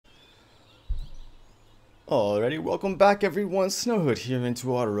Alrighty, welcome back everyone, Snowhood here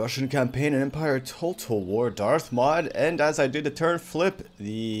into our Russian campaign in Empire Total War Darthmod, and as I did the turn flip,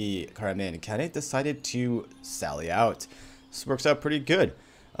 the CRIMEAN KHANATE decided to sally out. This works out pretty good.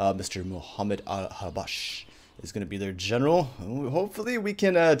 Mr. Mohammed al-Habash is going to be their general. Hopefully we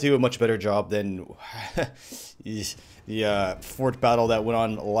can do a much better job than the fort battle that went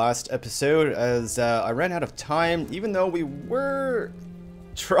on last episode, as I ran out of time, even though we were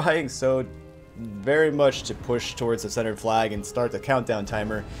trying so very much to push towards the center flag and start the countdown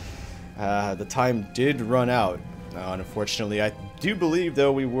timer. The time did run out. Unfortunately, I do believe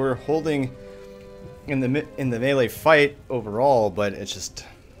though we were holding in the melee fight overall, but it's just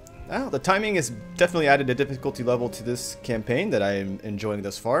the timing has definitely added a difficulty level to this campaign that I am enjoying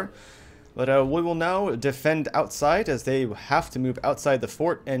thus far. But we will now defend outside, as they have to move outside the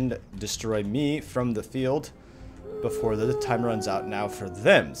fort and destroy me from the field before the time runs out now for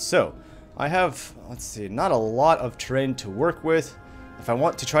them. So I have, let's see, not a lot of terrain to work with. If I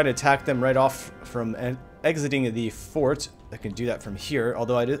want to try to attack them right off from exiting the fort, I can do that from here,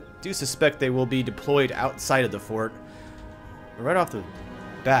 although I do suspect they will be deployed outside of the fort right off the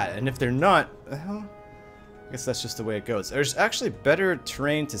bat. And if they're not, well, I guess that's just the way it goes. There's actually better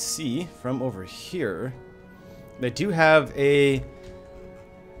terrain to see from over here. They do have a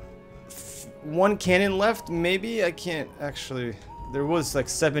one cannon left, maybe? I can't actually. There was like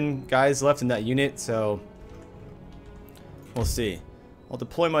 7 guys left in that unit, so we'll see. I'll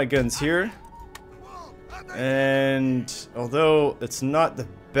deploy my guns here, and although it's not the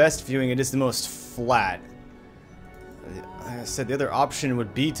best viewing, it is the most flat. Like I said, the other option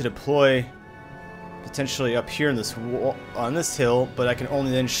would be to deploy potentially up here in this wall, on this hill, but I can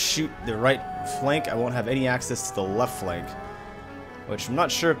only then shoot the right flank. I won't have any access to the left flank, which I'm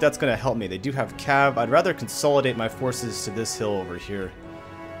not sure if that's going to help me. They do have cav. I'd rather consolidate my forces to this hill over here,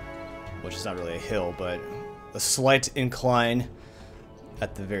 which is not really a hill, but a slight incline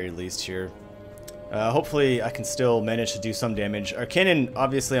at the very least here. Hopefully I can still manage to do some damage. Our cannon,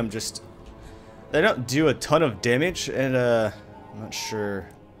 obviously, they don't do a ton of damage, and I'm not sure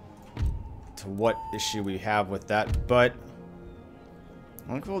to what issue we have with that, but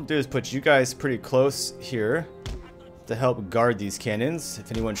what we'll do is put you guys pretty close here to help guard these cannons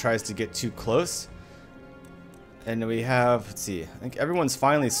if anyone tries to get too close. And we have, let's see, I think everyone's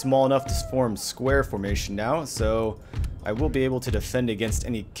finally small enough to form square formation now, so I will be able to defend against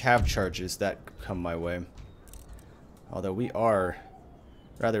any cav charges that come my way. Although we are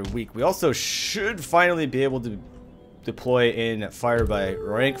rather weak. We also should finally be able to deploy in fire by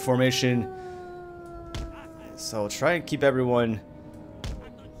rank formation, so I'll try and keep everyone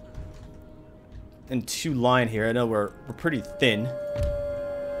in 2 line here. I know we're pretty thin.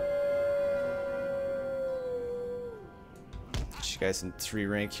 Get you guys in 3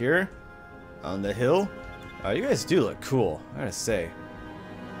 rank here on the hill. You guys do look cool, I gotta say.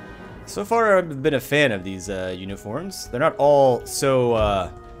 So far I've been a fan of these uniforms. They're not all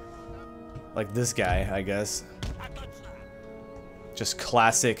so like this guy, I guess. Just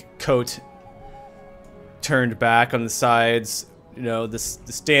classic coat turned back on the sides. You know, the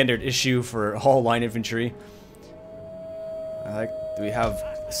standard issue for all line infantry. We have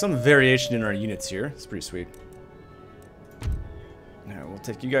some variation in our units here. It's pretty sweet. Now we'll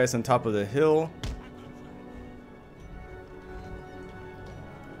take you guys on top of the hill.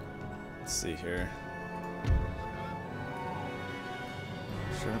 Let's see here.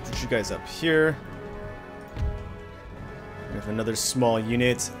 Sure, put you guys up here. We have another small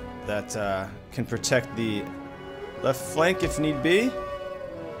unit that can protect the left flank if need be.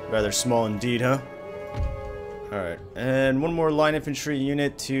 Rather small indeed, huh? Alright, and one more line infantry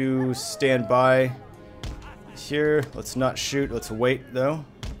unit to stand by here. Let's not shoot, let's wait though.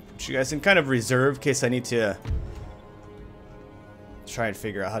 Put you guys in kind of reserve in case I need to try and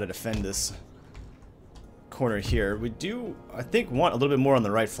figure out how to defend this corner here. We do, I think, want a little bit more on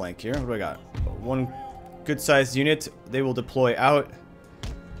the right flank here. What do I got? One good sized unit. They will deploy out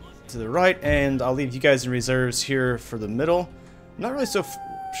to the right, and I'll leave you guys in reserves here for the middle. I'm not really so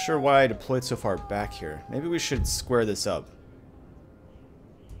sure why I deployed so far back here. Maybe we should square this up.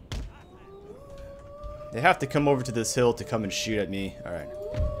 They have to come over to this hill to come and shoot at me. Alright.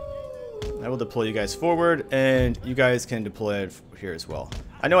 I will deploy you guys forward, and you guys can deploy here as well.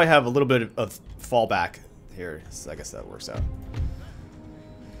 I know I have a little bit of fallback here, so I guess that works out.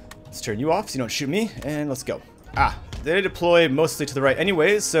 Let's turn you off so you don't shoot me, and let's go. They deploy mostly to the right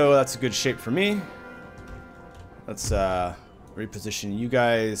anyways, so that's a good shape for me. Let's reposition you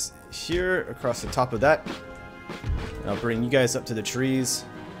guys here across the top of that. And I'll bring you guys up to the trees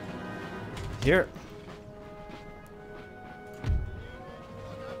here.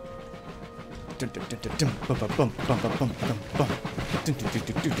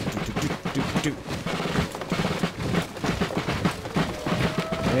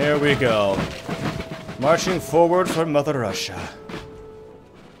 There we go. Marching forward for Mother Russia.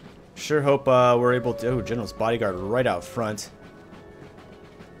 Sure hope we're able to... Oh, General's bodyguard right out front.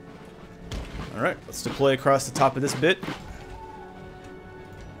 Alright, let's deploy across the top of this bit.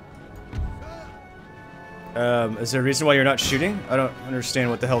 Is there a reason why you're not shooting? I don't understand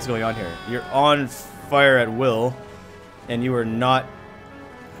what the hell's going on here. You're on fire at will, and you are not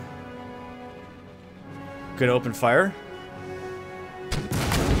gonna open fire?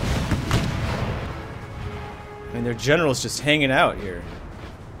 I mean, their general's just hanging out here.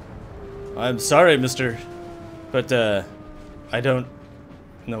 I'm sorry, mister, but I don't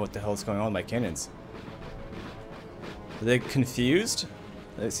know what the hell's going on with my cannons. Are they confused?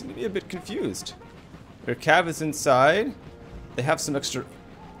 They seem to be a bit confused. Their cav is inside. They have some extra...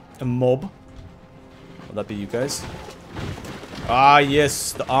 A mob. Will that be you guys? Ah,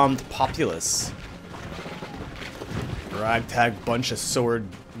 yes, the armed populace. Ragtag bunch of sword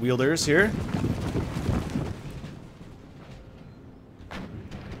wielders here.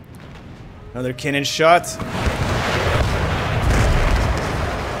 Another cannon shot.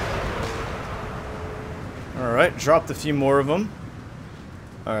 Alright, dropped a few more of them.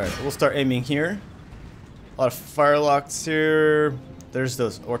 Alright, we'll start aiming here. A lot of firelocks here. There's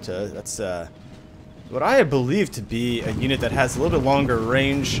those Orta. That's what I believe to be a unit that has a little bit longer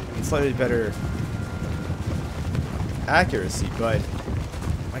range and slightly better accuracy, but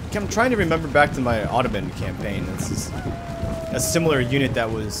I'm trying to remember back to my Ottoman campaign. This is a similar unit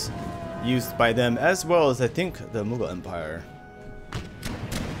that was used by them, as well as I think the Mughal Empire.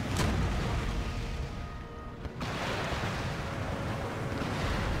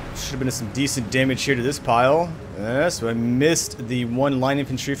 Should have been some decent damage here to this pile. So I missed the one line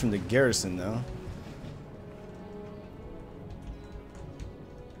infantry from the garrison, though.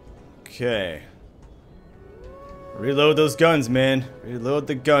 Okay. Reload those guns, man. Reload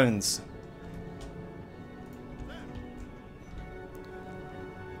the guns.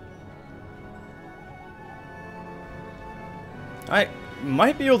 I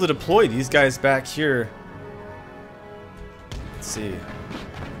might be able to deploy these guys back here. Let's see.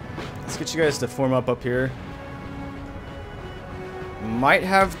 Let's get you guys to form up here. Might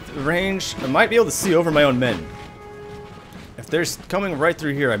have range. I might be able to see over my own men. If they're coming right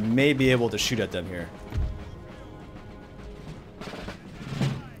through here, I may be able to shoot at them here.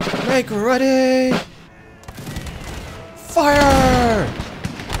 Make ready! Fire!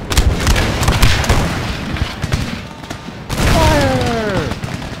 Fire!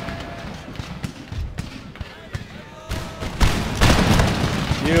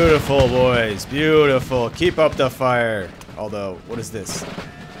 Beautiful, boys. Beautiful. Keep up the fire. Although, what is this?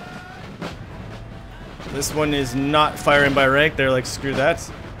 This one is not firing by rank. They're like, screw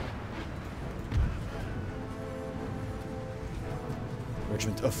that.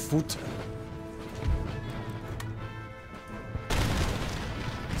 Regiment of foot.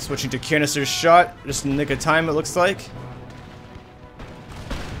 Switching to canister shot. Just in the nick of time, it looks like.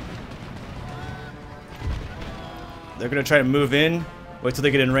 They're gonna try to move in. Wait till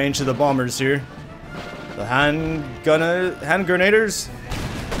they get in range of the bombers here. The hand grenaders.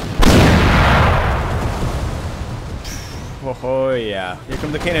 Oh yeah, here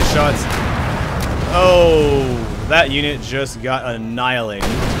come the cannon shots. Oh, that unit just got annihilated.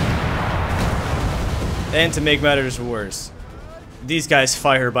 And to make matters worse, these guys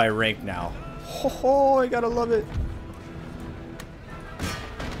fire by rank now. Oh, I gotta love it.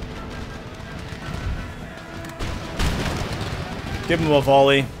 Give him a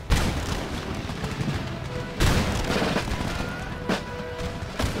volley.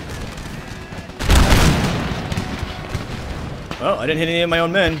 Well, I didn't hit any of my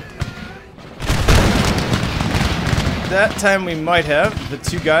own men. That time we might have. The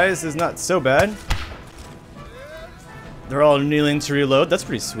two guys is not so bad. They're all kneeling to reload. That's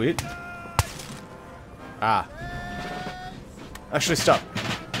pretty sweet. Ah. Actually, stop.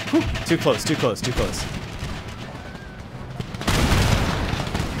 Whew. Too close, too close, too close.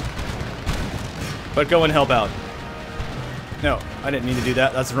 But go and help out. No, I didn't mean to do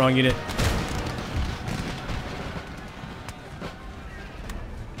that. That's the wrong unit.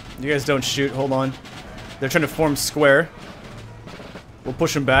 You guys don't shoot. Hold on. They're trying to form square. We'll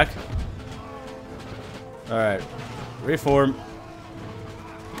push them back. Alright. Reform.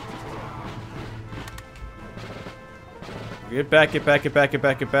 Get back, get back, get back, get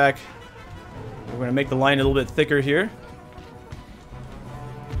back, get back. We're going to make the line a little bit thicker here.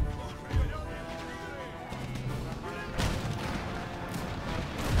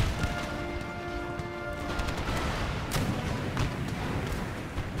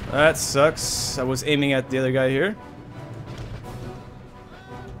 That sucks. I was aiming at the other guy here.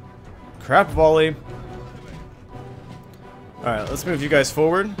 Crap volley. Alright, let's move you guys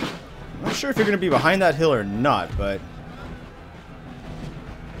forward. I'm not sure if you're going to be behind that hill or not, but...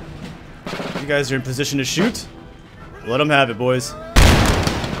 you guys are in position to shoot. Let them have it, boys.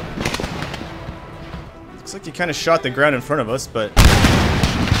 Looks like you kind of shot the ground in front of us, but...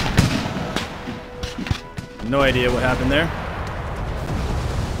 no idea what happened there.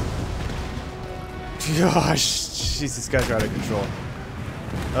 Gosh, jeez, these guys are out of control.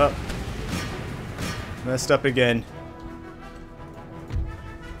 Oh. Messed up again.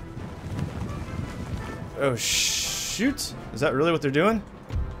 Oh, shoot. Is that really what they're doing?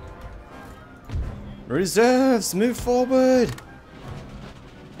 Reserves, move forward.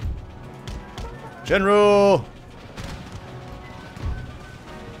 General.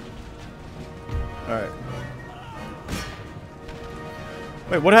 Alright.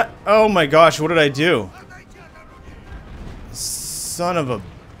 Wait, what? Oh my gosh, what did I do? Son of a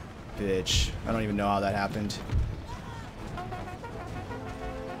bitch. I don't even know how that happened.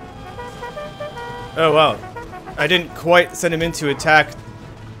 Oh wow. I didn't quite send him into attack.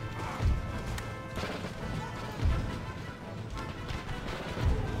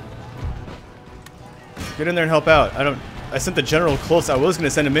 Get in there and help out. I sent the general close. I was going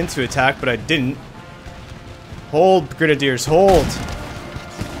to send him into attack, but I didn't. Hold, grenadiers, hold.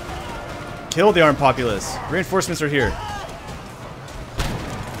 Kill the armed populace. Reinforcements are here.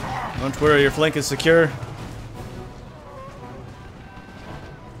 Don't worry, your flank is secure.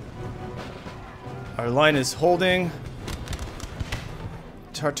 Our line is holding.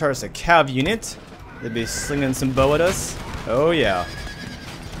 Tartar's a cav unit. They'd be slinging some bow at us. Oh yeah.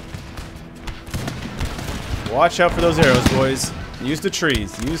 Watch out for those arrows, boys. Use the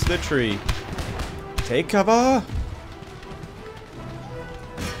trees. Use the tree. Take cover.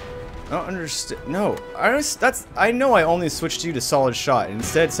 I don't understand. No, I know I only switched you to solid shot.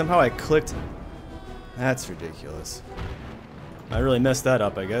 Instead, somehow I clicked. That's ridiculous. I really messed that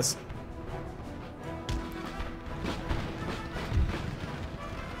up, I guess.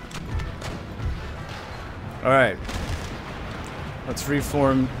 Alright. Let's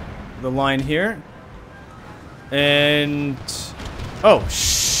reform the line here. And... oh,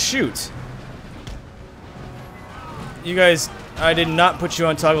 shoot! You guys... I did not put you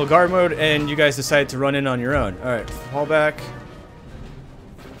on toggle guard mode, and you guys decided to run in on your own. Alright, fall back.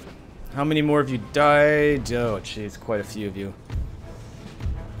 How many more of you died? Oh, jeez, quite a few of you.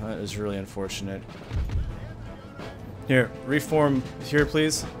 That is really unfortunate. Here, reform here,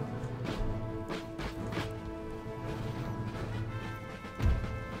 please.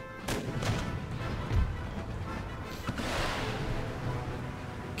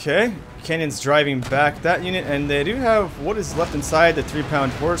 Okay, Canyon's driving back that unit, and they do have what is left inside the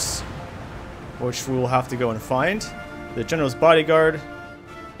 3-pound horse, which we will have to go and find. The general's bodyguard.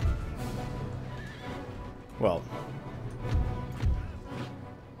 Well,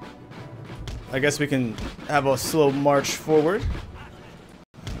 I guess we can have a slow march forward.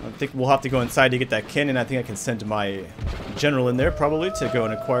 I think we'll have to go inside to get that cannon. I think I can send my general in there probably to go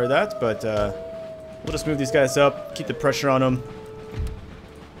and acquire that, but we'll just move these guys up, keep the pressure on them.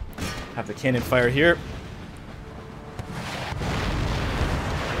 Have the cannon fire here.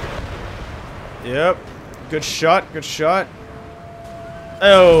 Yep. Good shot. Good shot.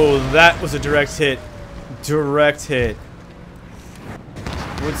 Oh, that was a direct hit. Direct hit.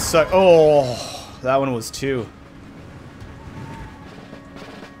 Would suck. Oh, that one was too.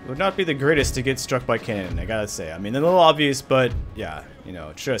 Would not be the greatest to get struck by cannon, I gotta say. I mean, they're a little obvious, but yeah, you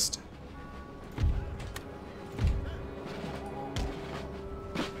know, just...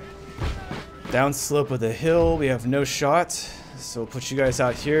 downslope of the hill, we have no shot, so we'll put you guys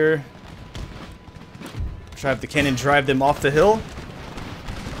out here. Try to have the cannon drive them off the hill.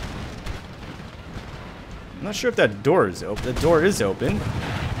 I'm not sure if that door is open. The door is open.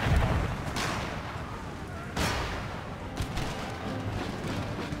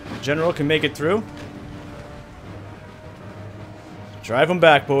 General can make it through. Drive them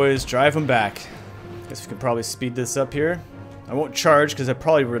back, boys. Drive them back. Guess we can probably speed this up here. I won't charge because I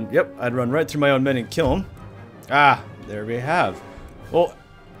probably run. Yep, I'd run right through my own men and kill them. Ah, there we have. Well,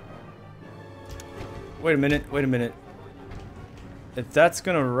 wait a minute. Wait a minute. If that's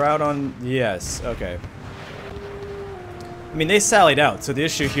gonna route on, yes, okay. I mean, they sallied out, so the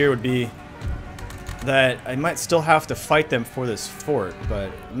issue here would be that I might still have to fight them for this fort, but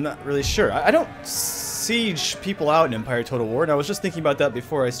I'm not really sure. I don't siege people out in Empire Total War, and I was just thinking about that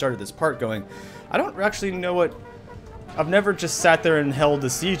before I started this part, going, I don't actually know what I've never just sat there and held the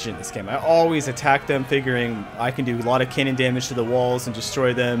siege in this game. I always attack them figuring I can do a lot of cannon damage to the walls and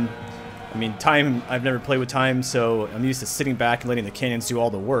destroy them. I mean, time, I've never played with time, so I'm used to sitting back and letting the cannons do all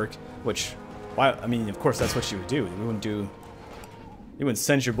the work, which, I mean, of course that's what you would do. You wouldn't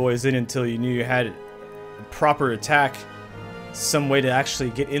send your boys in until you knew you had a proper attack, some way to actually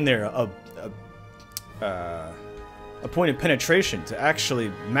get in there, a point of penetration to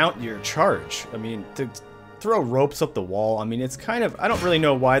actually mount your charge. I mean, to throw ropes up the wall, I mean, it's kind of, I don't really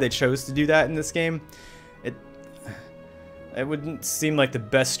know why they chose to do that in this game. It wouldn't seem like the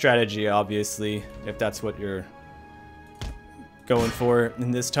best strategy, obviously, if that's what you're going for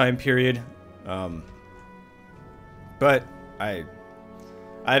in this time period. But I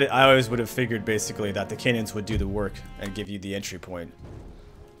always would have figured basically that the cannons would do the work and give you the entry point.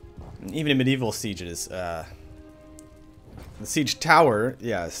 And even in medieval sieges, the siege tower,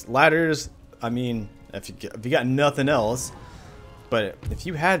 yes, ladders. I mean, if you got nothing else, but if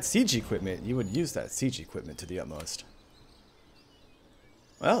you had siege equipment, you would use that siege equipment to the utmost.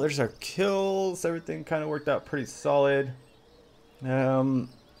 Well, there's our kills. Everything kind of worked out pretty solid. We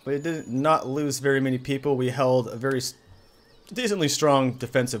did not lose very many people. We held a very decently strong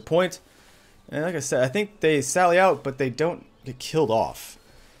defensive point. And like I said, I think they sally out, but they don't get killed off.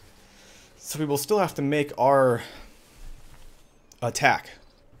 So we will still have to make our attack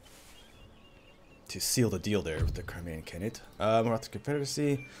to seal the deal there with the Crimean Khanate. We're at the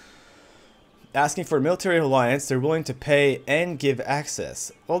Confederacy. Asking for a military alliance, they're willing to pay and give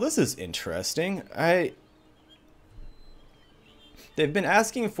access. Well, this is interesting. They've been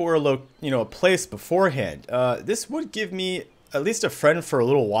asking for a place beforehand. This would give me at least a friend for a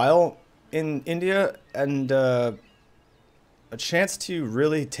little while in India and a chance to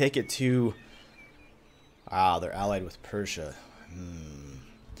really take it to. They're allied with Persia.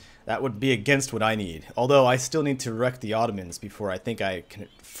 That would be against what I need. Although I still need to wreck the Ottomans before I think I can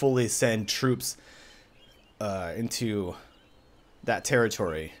fully send troops into that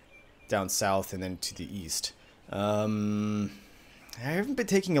territory down south and then to the east. I haven't been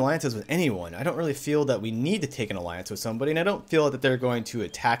taking alliances with anyone. I don't really feel that we need to take an alliance with somebody, and I don't feel that they're going to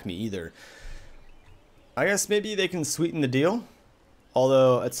attack me either. I guess maybe they can sweeten the deal.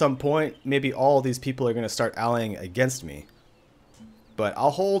 Although at some point, maybe all these people are going to start allying against me. But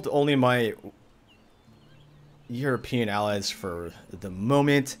I'll hold only my European allies for the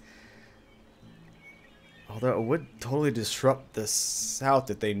moment. Although it would totally disrupt the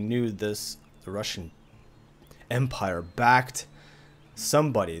South if they knew the Russian Empire backed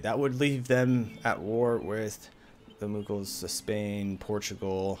somebody. That would leave them at war with the Mughals, Spain,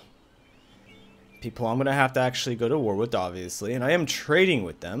 Portugal. People I'm going to have to actually go to war with, obviously. And I am trading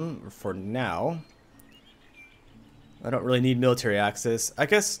with them for now. I don't really need military access. I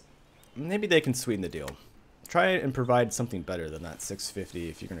guess maybe they can sweeten the deal. Try and provide something better than that 650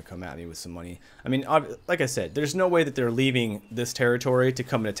 if you're going to come at me with some money. I mean, like I said, there's no way that they're leaving this territory to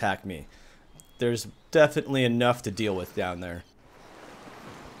come and attack me. There's definitely enough to deal with down there.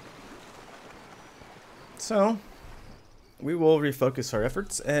 So, we will refocus our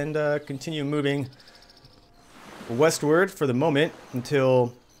efforts and continue moving westward for the moment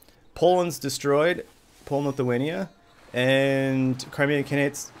until Poland's destroyed, Poland, Lithuania, and Crimean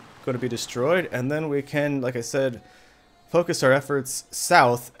Khanate's going to be destroyed, and then we can, like I said, focus our efforts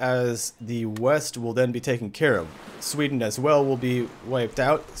south as the west will then be taken care of. Sweden as well will be wiped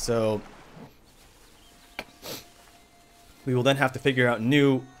out, so we will then have to figure out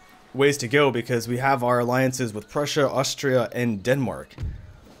new ways to go because we have our alliances with Prussia, Austria, and Denmark.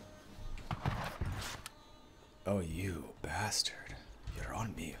 Oh, you bastard. You're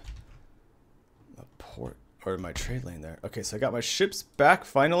on me. A port, or my trade lane there. Okay, so I got my ships back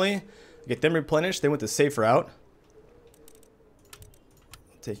finally. Get them replenished. They went the safe route.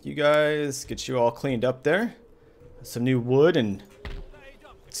 Take you guys, get you all cleaned up there. Some new wood and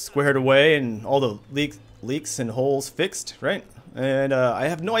squared away and all the leaks and holes fixed, right? And I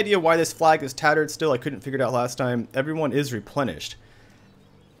have no idea why this flag is tattered still. I couldn't figure it out last time. Everyone is replenished,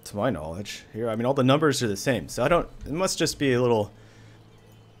 to my knowledge. Here, I mean, all the numbers are the same. So I don't, it must just be a little,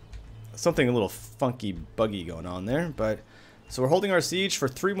 something a little funky, buggy going on there. But, so we're holding our siege for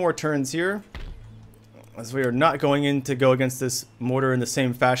 3 more turns here. As we are not going in to go against this mortar in the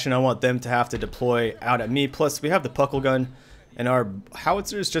same fashion. I want them to have to deploy out at me. Plus, we have the puckle gun. And our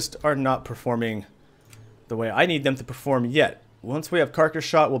howitzers just are not performing the way I need them to perform yet. Once we have carcass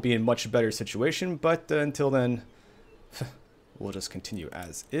shot, we'll be in much better situation, but until then, we'll just continue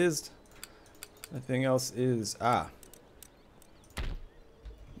as is. Nothing else is,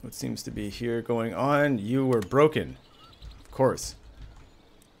 what seems to be here going on? You were broken. Of course.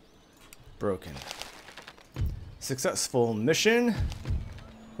 Broken. successful mission.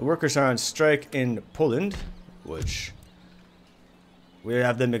 The workers are on strike in Poland, which we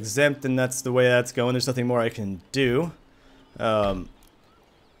have them exempt, and that's the way that's going. There's nothing more I can do. The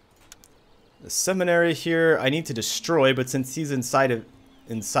seminary here I need to destroy, but since he's inside of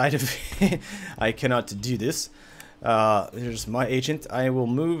it, I cannot do this. Here's my agent. I will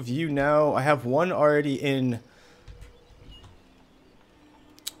move you now. I have one already in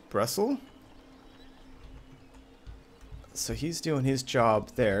Brussels. So he's doing his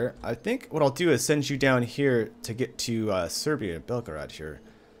job there. I think what I'll do is send you down here to get to Serbia, Belgrade here.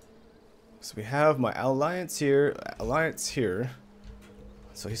 So we have my alliance here,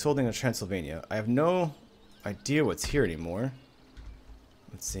 So he's holding a Transylvania. I have no idea what's here anymore.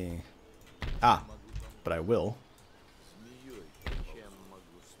 Let's see. Ah, but I will.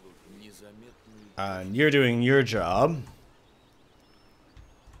 And you're doing your job.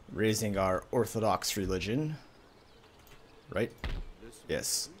 Raising our Orthodox religion. Right?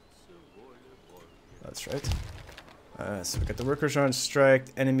 Yes. That's right. So we got the workers are on strike.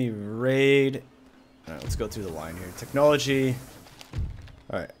 Enemy raid. Alright, let's go through the line here. Technology.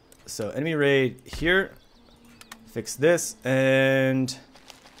 Alright. So enemy raid here. Fix this. And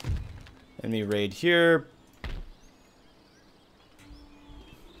enemy raid here.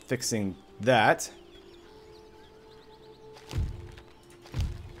 Fixing that.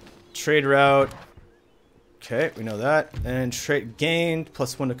 Trade route. Okay, we know that. And trade gained.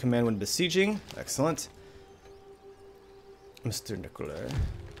 +1 to command when besieging. Excellent. Mr. Nicolai.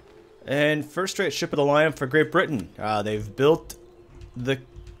 And first rate ship of the line for Great Britain. They've built the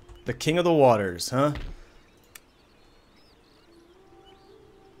King of the Waters, huh?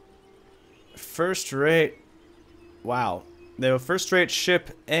 First rate. Wow. They have a first rate ship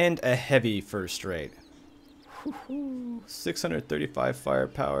and a heavy first rate. 635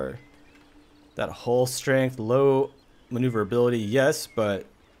 firepower. That hull strength, low maneuverability, yes, but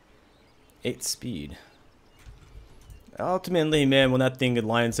 8 speed. Ultimately, man, when that thing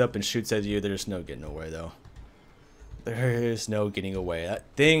lines up and shoots at you, there's no getting away, though. There is no getting away. That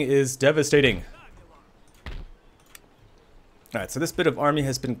thing is devastating. Alright, so this bit of army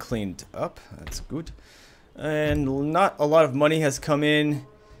has been cleaned up. That's good. And not a lot of money has come in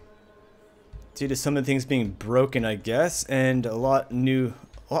due to some of the things being broken, I guess, and a lot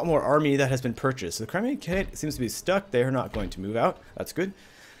more army that has been purchased. So the Crimean KHANATE seems to be stuck. They're not going to move out. That's good.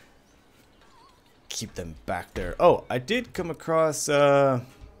 Keep them back there. Oh, I did come across back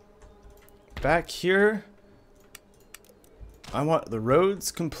here. I want the roads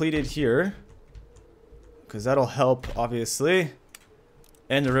completed here because that'll help, obviously.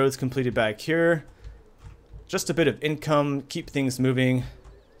 And the roads completed back here. Just a bit of income, keep things moving.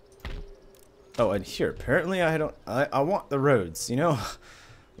 Oh, and here, apparently I want the roads, you know?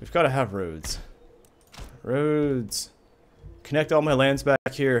 We've got to have roads. Roads. Connect all my lands back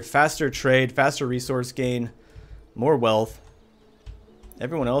here. Faster trade, faster resource gain, more wealth.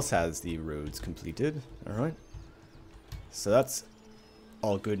 Everyone else has the roads completed. Alright. So that's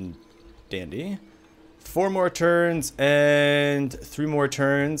all good and dandy. 4 more turns and 3 more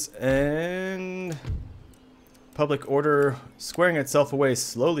turns and public order squaring itself away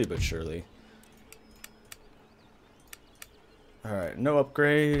slowly but surely. Alright, no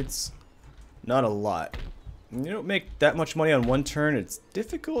upgrades. Not a lot. You don't make that much money on one turn. It's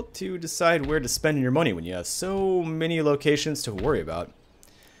difficult to decide where to spend your money when you have so many locations to worry about.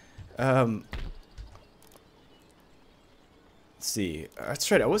 Let's see.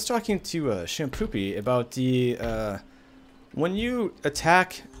 That's right. I was talking to Shampoopy about the when you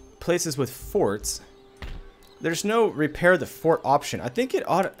attack places with forts, there's no repair the fort option. I think it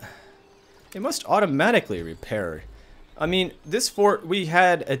must automatically repair. I mean, this fort we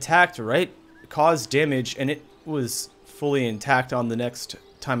had attacked, right? Caused damage, and it was fully intact on the next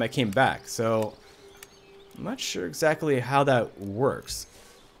time I came back. So I'm not sure exactly how that works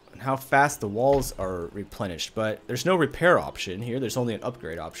and how fast the walls are replenished, but there's no repair option here. There's only an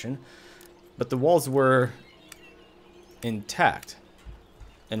upgrade option, but the walls were intact,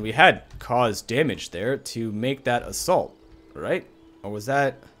 and we had caused damage there to make that assault, right? Or was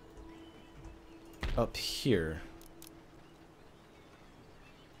that up here?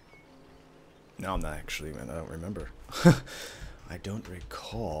 No, I'm not actually, man. I don't remember. I don't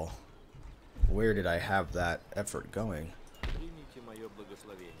recall. Where did I have that effort going?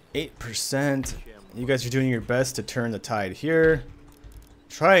 8%. You guys are doing your best to turn the tide here.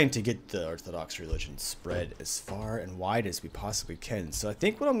 Trying to get the Orthodox religion spread as far and wide as we possibly can. So I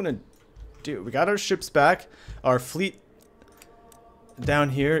think what I'm going to do, we got our ships back. Our fleet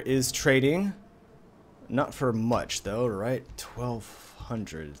down here is trading. Not for much, though, right?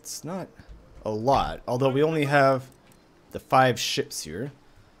 1,200. It's not a lot. Although we only have the 5 ships here.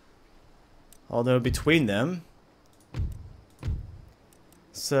 Although between them...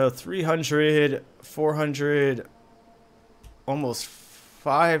 So 300, 400, almost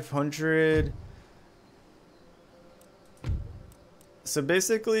 500. So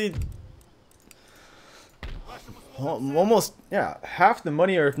basically... almost, yeah, half the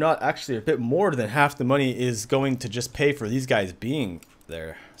money, or if not actually a bit more than half the money, is going to just pay for these guys being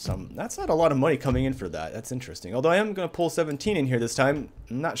there. So that's not a lot of money coming in for that. That's interesting. Although I am going to pull 17 in here this time.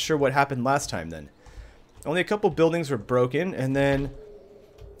 I'm not sure what happened last time then. Only a couple buildings were broken, and then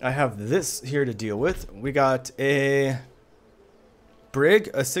I have this here to deal with. We got a brig,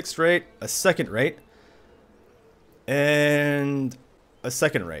 a 6th rate, a 2nd rate, and a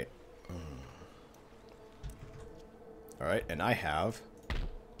 2nd rate. Alright, and I have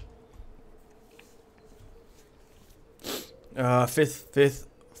 5th,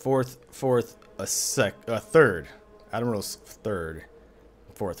 4th, a 3rd. Admiral's 3rd.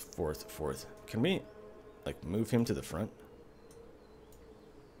 4th. Can we, like, move him to the front?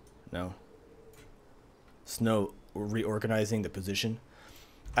 No. Snow reorganizing the position.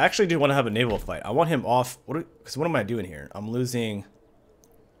 I actually do want to have a naval fight. I want him off. Because what am I doing here? I'm losing...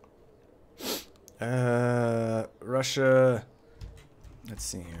 Russia. Let's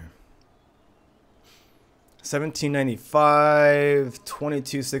see here. 1795,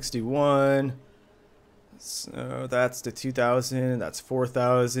 2261. So that's the 2000. That's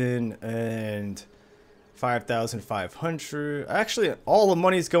 4000 and 5500. Actually, all the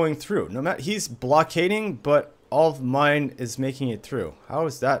money's going through. No matter, he's blockading, but all of mine is making it through. How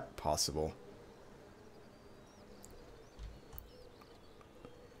is that possible?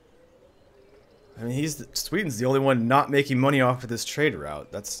 I mean, Sweden's the only one not making money off of this trade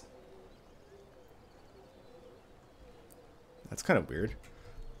route. That's kind of weird.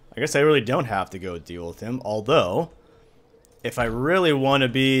 I guess I really don't have to go deal with him. Although, if I really want to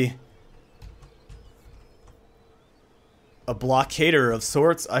be a blockader of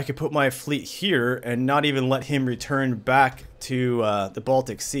sorts, I could put my fleet here and not even let him return back to the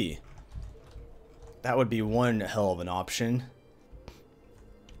Baltic Sea. That would be one hell of an option.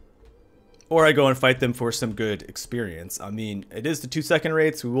 Or I go and fight them for some good experience. I mean, it is the 2 2nd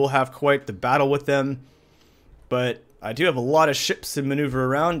rates. We will have quite the battle with them. But I do have a lot of ships to maneuver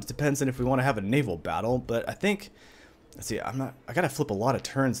around. It depends on if we want to have a naval battle. But I think... Let's see, I gotta flip a lot of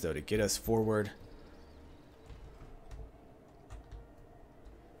turns, though, to get us forward.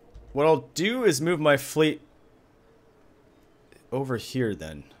 What I'll do is move my fleet over here,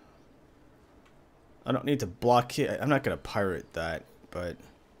 then. I don't need to blockade. I'm not gonna pirate that, but...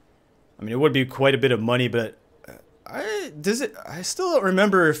 I mean, it would be quite a bit of money, but I still don't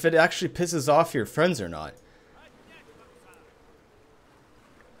remember if it actually pisses off your friends or not.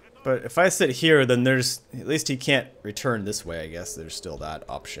 But if I sit here, then there's... At least he can't return this way, I guess. There's still that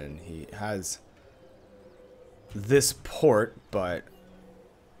option. He has this port, but...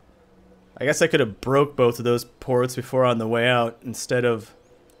 I guess I could have broke both of those ports before on the way out instead of...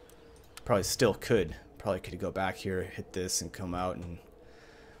 Probably still could. Probably could go back here, hit this, and come out and...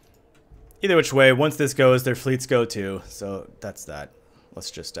 Either which way, once this goes, their fleets go too. So that's that.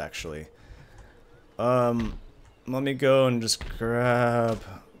 Let's just actually... let me go and just grab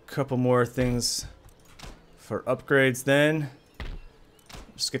a couple more things for upgrades then.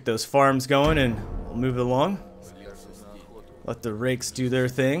 Just get those farms going and we'll move it along. Let the rakes do their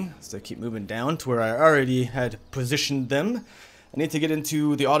thing. So they keep moving down to where I already had positioned them. I need to get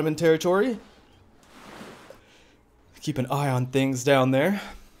into the Ottoman territory. Keep an eye on things down there.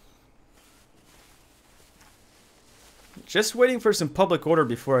 Just waiting for some public order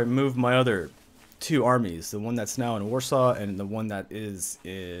before I move my other 2 armies. The one that's now in Warsaw and the one that is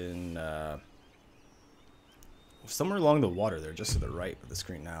in somewhere along the water there, just to the right of the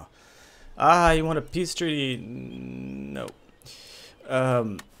screen now. Ah, you want a peace treaty? No.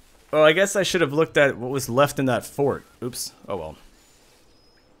 Well, I guess I should have looked at what was left in that fort. Oops. Oh well.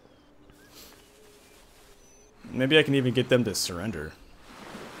 Maybe I can even get them to surrender.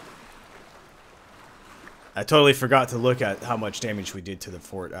 I totally forgot to look at how much damage we did to the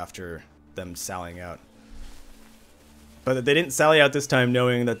fort after them sallying out. But they didn't sally out this time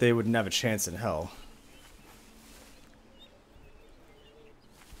knowing that they wouldn't have a chance in hell.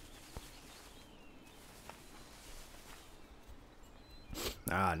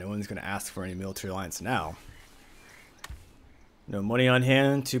 Ah, no one's going to ask for any military alliance now. No money on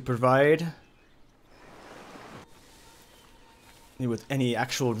hand to provide with any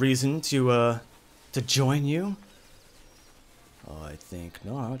actual reason to join you? Oh, I think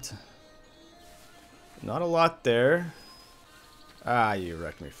not. Not a lot there. Ah, you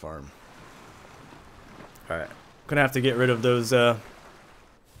wrecked me, farm. Alright. Gonna have to get rid of those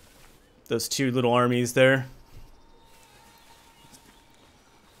two little armies there.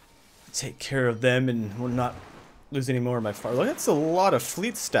 Take care of them and we'll not lose any more of my fire. Look, that's a lot of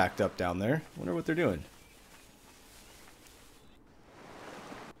fleets stacked up down there. Wonder what they're doing.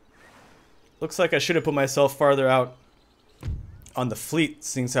 Looks like I should have put myself farther out on the fleet,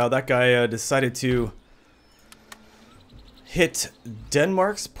 seeing how that guy decided to hit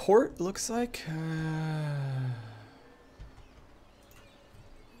Denmark's port, looks like.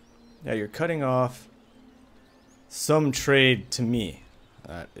 Yeah, you're cutting off some trade to me.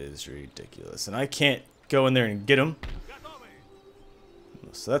 That is ridiculous. And I can't go in there and get him.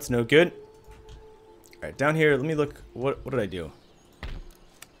 So that's no good. Alright, down here, let me look. What did I do?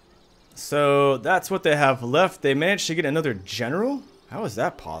 So that's what they have left. They managed to get another general? How is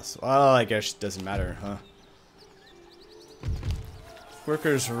that possible? Well, I guess it doesn't matter, huh?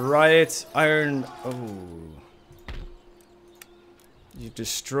 Workers' riot. Iron. Oh. You've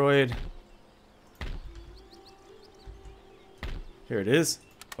destroyed. Here it is.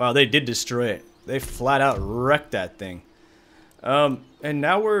 Wow, they did destroy it. They flat out wrecked that thing. And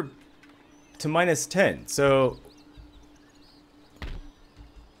now we're to -10. So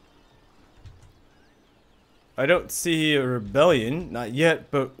I don't see a rebellion, not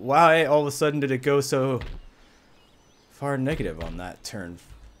yet, but why all of a sudden did it go so far negative on that turn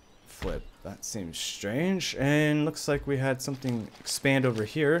flip? That seems strange. And looks like we had something expand over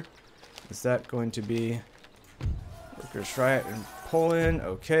here. Is that going to be workers' riot in Poland?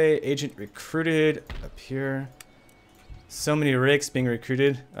 Okay, agent recruited up here. So many rakes being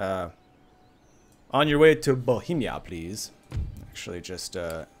recruited. On your way to Bohemia, please. Actually, just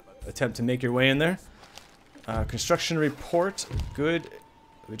attempt to make your way in there. Construction report, good.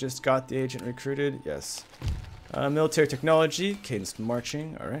 We just got the agent recruited, yes. Military technology, cadence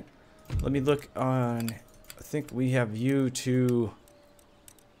marching, alright. Let me look on, I think we have you to,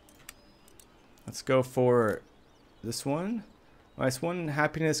 let's go for this one. -1,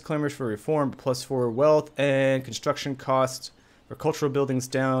 happiness, clamors for reform, +4 wealth, and construction costs for cultural buildings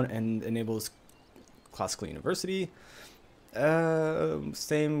down, and enables classical university.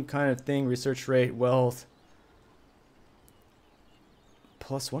 Same kind of thing, research rate, wealth.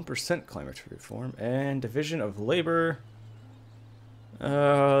 +1% climate reform and division of labor.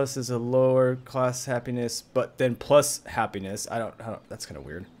 This is a lower class happiness, but then plus happiness. I don't that's kind of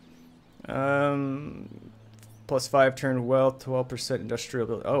weird. +5 turn wealth, 12% industrial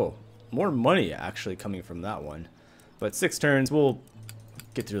build. Oh, more money actually coming from that one. But 6 turns, we'll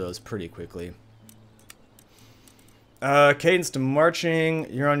get through those pretty quickly. Cadence to marching,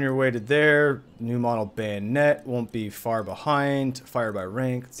 you're on your way to there. New model bayonet, won't be far behind. Fire by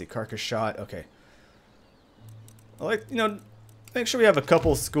rank, let's see, carcass shot, okay. I like, you know, make sure we have a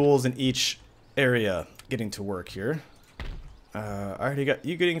couple schools in each area getting to work here. I already got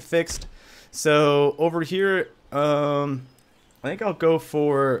you getting fixed. So over here, I think I'll go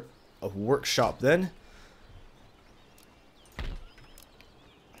for a workshop then.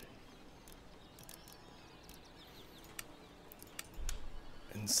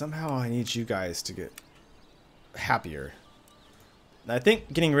 And somehow I need you guys to get happier. And I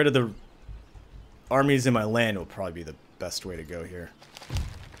think getting rid of the armies in my land will probably be the best way to go here.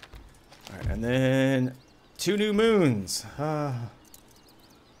 Alright, and then 2 new moons.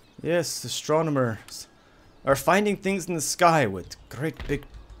 Yes, astronomers are finding things in the sky with great big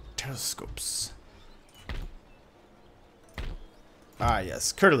telescopes. Ah,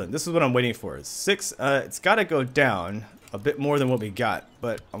 yes, Kurtulin. This is what I'm waiting for. 6. It's got to go down a bit more than what we got,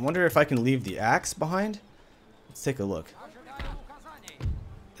 but I wonder if I can leave the axe behind. Let's take a look.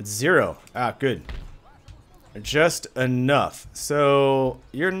 It's 0. Ah, good. Just enough. So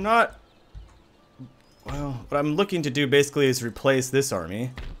you're not. Well, what I'm looking to do basically is replace this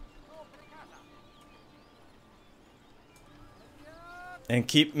army and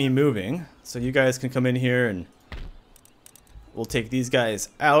keep me moving, so you guys can come in here and we'll take these guys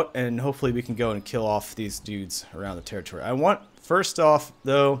out, and hopefully we can go and kill off these dudes around the territory. I want, first off,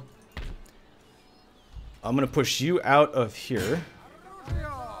 though, I'm going to push you out of here.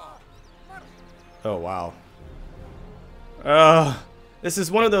 Oh, wow. This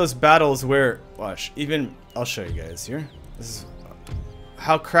is one of those battles where, watch, even, I'll show you guys here. This is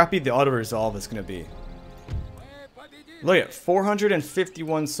how crappy the auto-resolve is going to be. Look at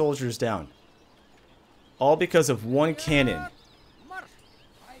 451 soldiers down. All because of 1 cannon.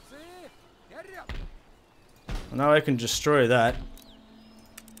 Now I can destroy that.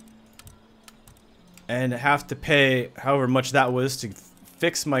 And have to pay however much that was to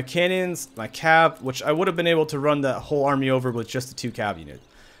fix my cannons, my cav, which I would have been able to run that whole army over with just the 2 cav units.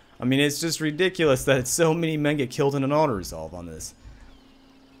 I mean, it's just ridiculous that so many men get killed in an auto-resolve on this.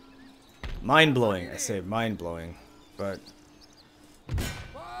 Mind-blowing. I say mind-blowing. But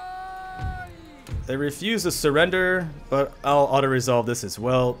they refuse to surrender, but I'll auto-resolve this as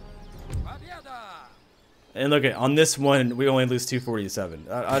well. And look at, on this one, we only lose 247.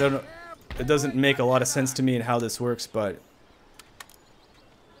 I don't know. It doesn't make a lot of sense to me in how this works, but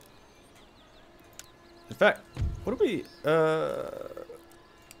in fact, what do we, I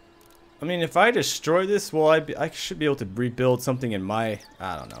mean, if I destroy this, well, I should be able to rebuild something in my,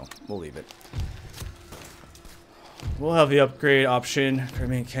 I don't know. We'll leave it. We'll have the upgrade option.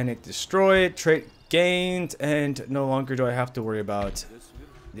 CRIMEAN KHANATE destroyed, trait gained, and no longer do I have to worry about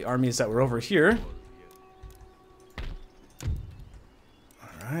the armies that were over here.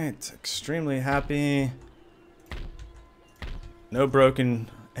 Alright, extremely happy. No broken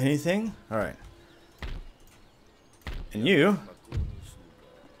anything. Alright. And you,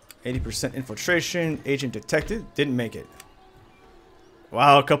 80% infiltration, agent detected, didn't make it.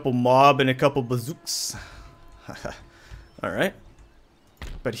 Wow, a couple mob and a couple bazooks. Alright.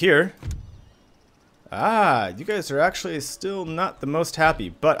 But here, you guys are actually still not the most happy,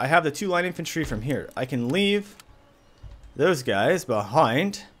 but I have the 2 line infantry from here. I can leave those guys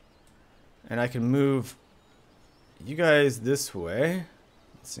behind, and I can move you guys this way.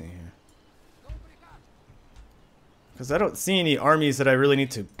 Let's see here. Because I don't see any armies that I really need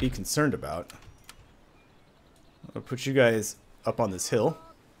to be concerned about. I'll put you guys up on this hill.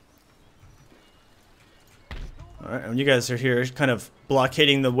 Alright, and you guys are here kind of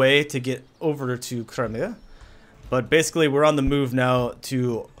blockading the way to get over to Crimea. But basically we're on the move now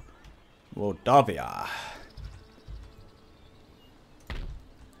to Moldavia.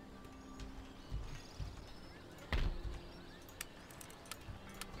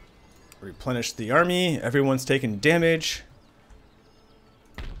 Replenish the army. Everyone's taking damage.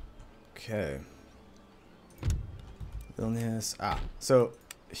 Okay. Vilnius. So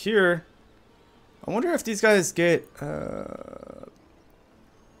here, I wonder if these guys get. I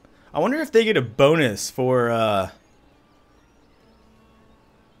wonder if they get a bonus for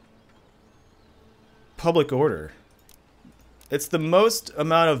public order. It's the most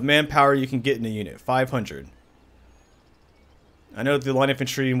amount of manpower you can get in a unit, 500. I know the line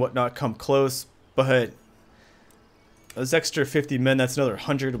infantry and whatnot come close, but those extra 50 men, that's another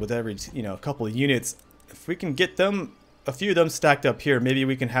 100 with every, couple of units. If we can get them, a few of them stacked up here, maybe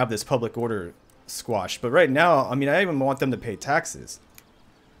we can have this public order squashed. But right now, I mean, I even want them to pay taxes.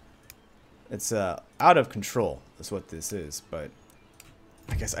 It's out of control, is what this is, but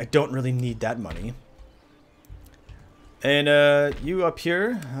I guess I don't really need that money. And you up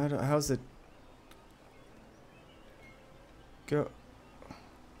here, how's it go?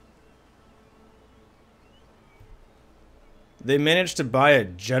 They managed to buy a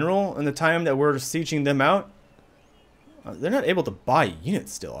general in the time that we're sieging them out. They're not able to buy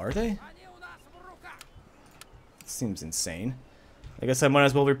units still, are they? Seems insane. I guess I might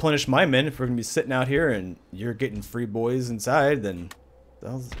as well replenish my men if we're gonna be sitting out here and you're getting free boys inside. Then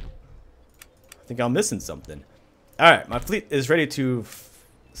I think I'm missing something. All right, my fleet is ready to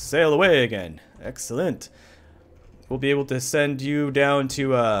sail away again. Excellent. We'll be able to send you down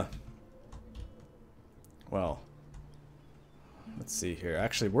to, well, let's see here.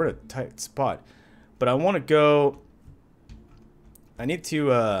 Actually, we're in a tight spot. But I want to go, I need to,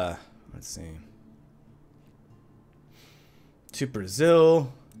 let's see, to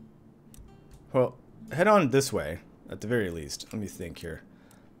Brazil. Well, head on this way, at the very least. Let me think here.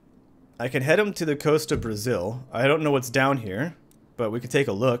 I can head them to the coast of Brazil. I don't know what's down here, but we could take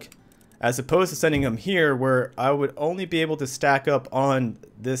a look. As opposed to sending them here, where I would only be able to stack up on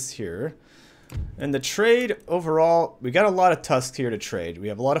this here. And the trade overall, we got a lot of tusks here to trade. We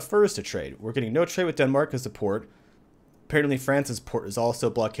have a lot of furs to trade. We're getting no trade with Denmark because the port. Apparently France's port is also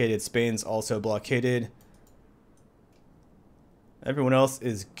blockaded. Spain's also blockaded. Everyone else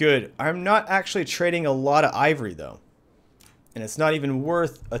is good. I'm not actually trading a lot of ivory though. And it's not even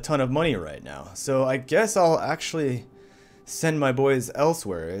worth a ton of money right now. So I guess I'll actually send my boys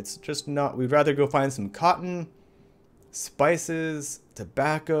elsewhere. It's just not, we'd rather go find some cotton, spices,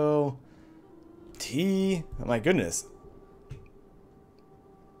 tobacco, tea. Oh my goodness.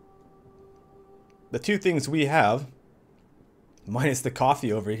 The two things we have, minus the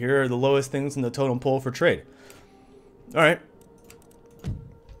coffee over here, are the lowest things in the totem pole for trade. Alright.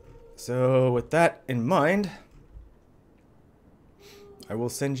 So with that in mind, I will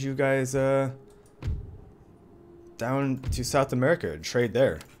send you guys down to South America and trade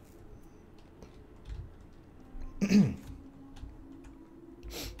there.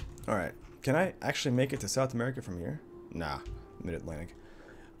 Alright. Can I actually make it to South America from here? Nah. Mid-Atlantic.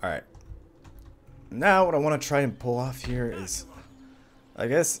 Alright. Now what I want to try and pull off here is, I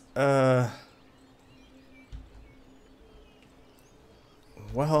guess, well,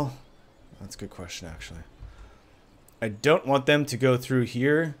 that's a good question actually. I don't want them to go through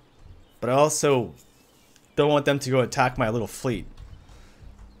here, but I also don't want them to go attack my little fleet.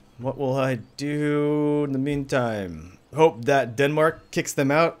 What will I do in the meantime? Hope that Denmark kicks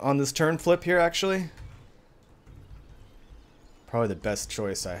them out on this turn flip here actually. Probably the best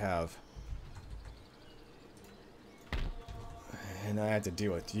choice I have. And I had to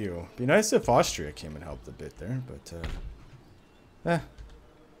deal with you. Be nice if Austria came and helped a bit there, but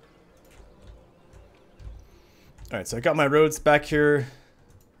Alright, so I got my roads back here.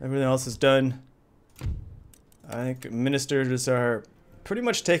 Everything else is done. I think ministers are pretty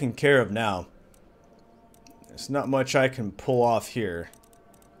much taken care of now. There's not much I can pull off here.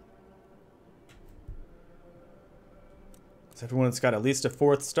 So everyone's got at least a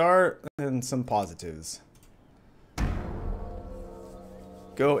 4th star and some positives.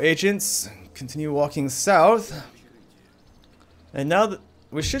 Go agents, continue walking south. And now that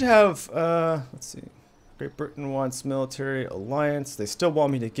we should have, let's see. Great Britain wants military alliance. They still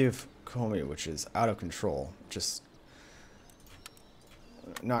want me to give Comey, which is out of control. Just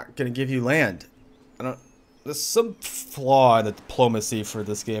not gonna give you land. There's some flaw in the diplomacy for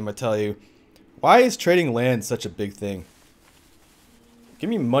this game, I tell you. Why is trading land such a big thing? Give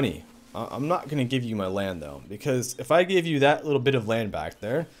me money. I'm not gonna give you my land though, because if I give you that little bit of land back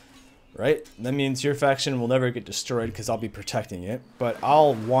there, right, that means your faction will never get destroyed because I'll be protecting it, but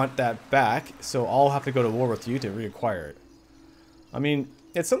I'll want that back, so I'll have to go to war with you to reacquire it. I mean,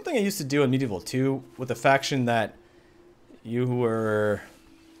 it's something I used to do in Medieval 2 with a faction that you were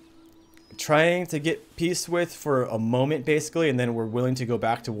trying to get peace with for a moment basically, and then were willing to go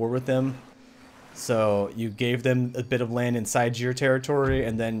back to war with them. So you gave them a bit of land inside your territory,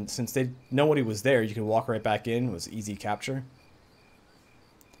 and then since they nobody was there, you could walk right back in. It was easy capture.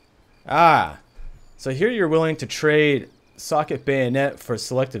 Ah, so here you're willing to trade socket bayonet for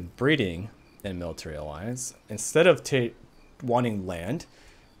selective breeding and military alliance instead of wanting land,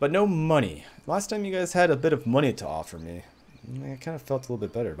 but no money. Last time you guys had a bit of money to offer me. I kind of felt a little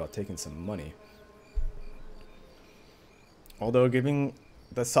bit better about taking some money. Although giving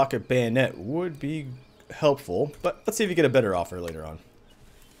the socket bayonet would be helpful, but let's see if you get a better offer later on.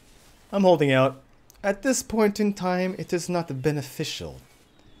 I'm holding out. At this point in time, it is not beneficial.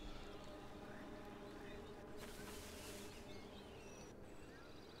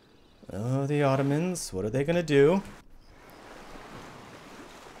 Oh, the Ottomans, what are they gonna do?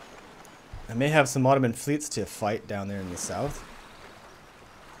 I may have some Ottoman fleets to fight down there in the south.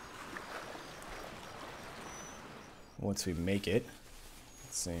 Once we make it.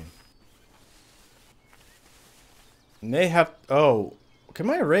 Let's see. May have... Oh, can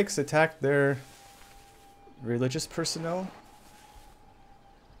my rakes attack their religious personnel?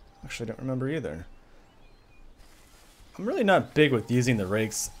 Actually, I don't remember either. I'm really not big with using the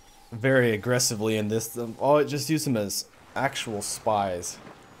rakes very aggressively in this. I'll just use them as actual spies.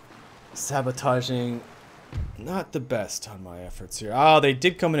 Sabotaging, not the best on my efforts here. Oh, they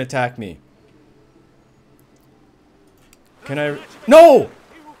did come and attack me. Can I... No!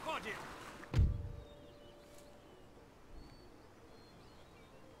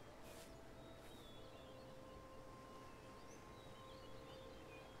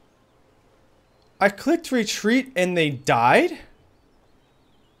 I clicked retreat and they died?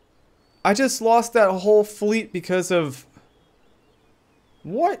 I just lost that whole fleet because of...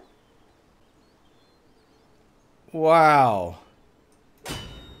 What? Wow.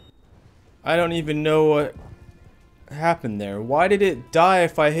 I don't even know what happened there. Why did it die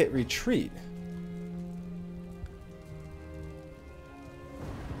if I hit retreat?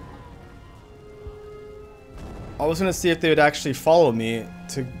 I was gonna see if they would actually follow me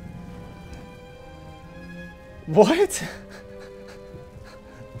to... What?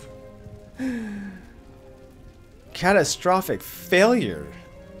 Catastrophic failure.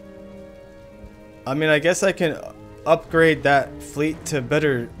 I mean, I guess I can upgrade that fleet to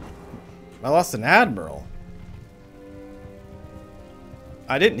better... I lost an admiral.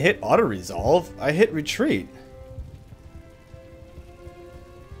 I didn't hit auto-resolve. I hit retreat.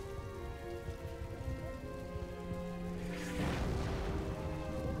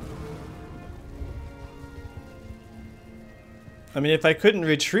 I mean, if I couldn't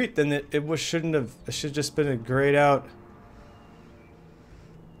retreat, then it shouldn't have... It should have just been a grayed out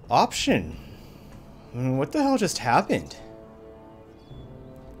option. I mean, what the hell just happened?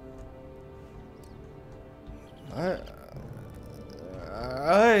 I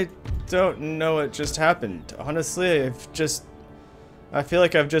don't know what just happened. Honestly, I've just I feel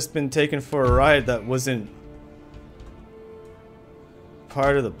like I've just been taken for a ride that wasn't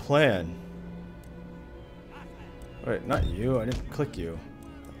part of the plan. Wait, not you. I didn't click you.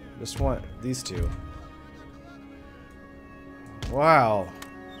 Just want these two. Wow.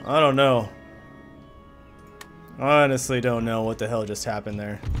 I don't know. Honestly don't know what the hell just happened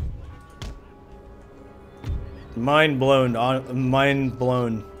there. Mind blown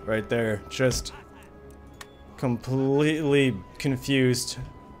right there. Just completely confused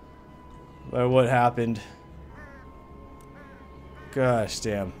by what happened. Gosh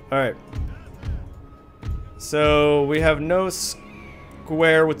damn. Alright. So we have no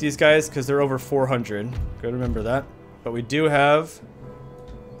square with these guys because they're over 400. Gotta remember that. But we do have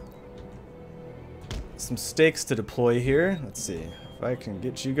some stakes to deploy here. Let's see if I can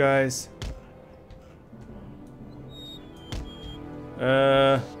get you guys.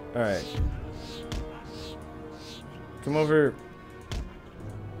 Alright. Come over.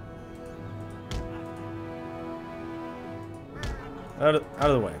 Out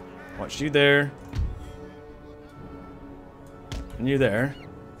of the way. I want you there. And you there.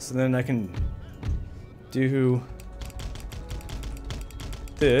 So then I can do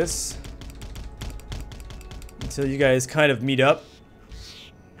this until you guys kind of meet up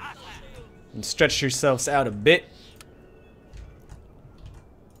and stretch yourselves out a bit.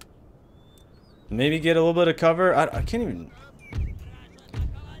 Maybe get a little bit of cover. I can't even.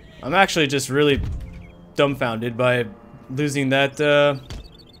 I'm actually just really dumbfounded by losing that the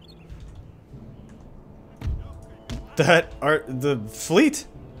fleet.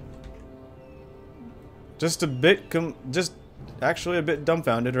 Just a bit just actually a bit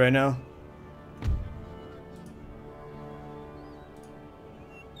dumbfounded right now.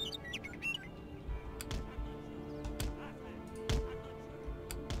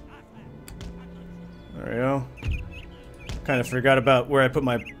 There we go. Kind of forgot about where I put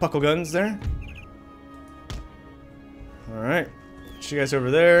my puckle guns there. Alright. Put you guys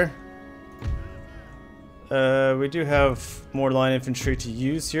over there. We do have more line infantry to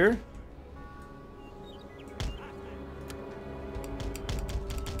use here.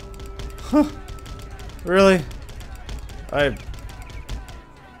 Huh. Really?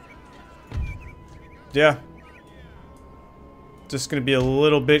 Yeah. Just gonna be a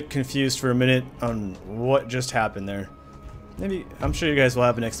little bit confused for a minute on what just happened there. Maybe, I'm sure you guys will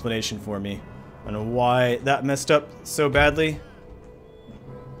have an explanation for me on why that messed up so badly.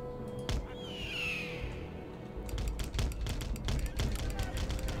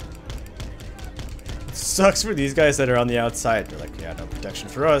 It sucks for these guys that are on the outside. They're like, yeah, no protection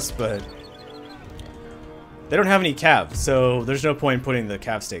for us, but they don't have any cav, so there's no point in putting the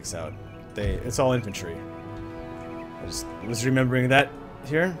cav stakes out. It's all infantry. I just was remembering that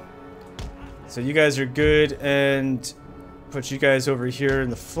here. So you guys are good, and put you guys over here in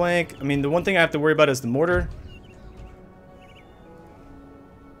the flank. I mean, the one thing I have to worry about is the mortar.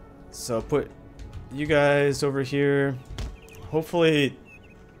 So I'll put you guys over here. Hopefully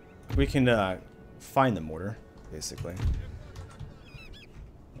we can find the mortar, basically.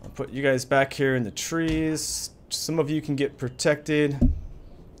 I'll put you guys back here in the trees. Some of you can get protected.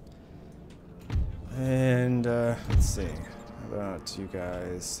 And let's see, how about you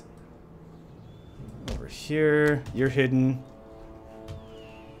guys over here? You're hidden,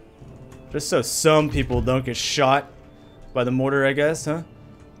 just so some people don't get shot by the mortar, I guess, huh?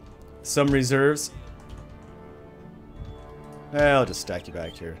 Some reserves. I'll just stack you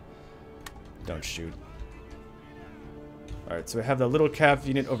back here. Don't shoot. Alright, so we have that little cav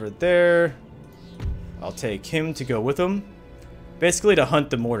unit over there. I'll take him to go with him, basically to hunt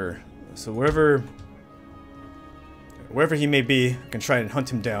the mortar. So wherever he may be, I can try and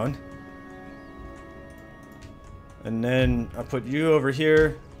hunt him down. And then I'll put you over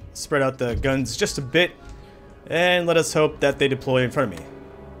here, spread out the guns just a bit, and let us hope that they deploy in front of me.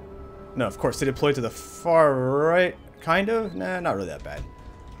 No, of course, they deploy to the far right, kind of? Nah, not really that bad.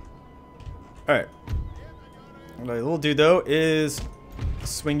 Alright. What I will do, though, is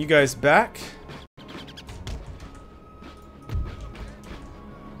swing you guys back.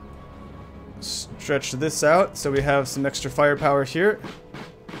 Stretch this out so we have some extra firepower here.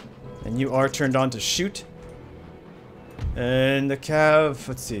 And you are turned on to shoot. And the cav,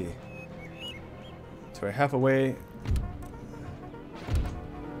 let's see. So we're half away.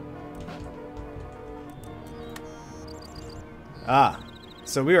 Ah,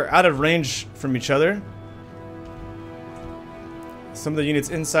 so we are out of range from each other. Some of the units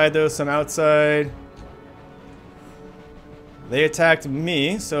inside though, some outside. They attacked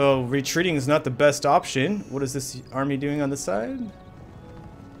me, so retreating is not the best option. What is this army doing on the side?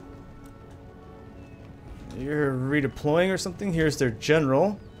 You're redeploying or something? Here's their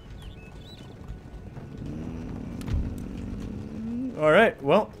general. Alright,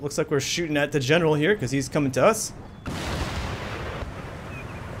 well, looks like we're shooting at the general here because he's coming to us.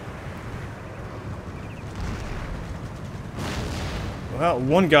 Well,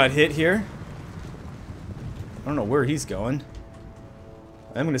 one got hit here. I don't know where he's going.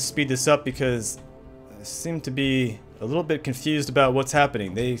 I'm going to speed this up because I seem to be a little bit confused about what's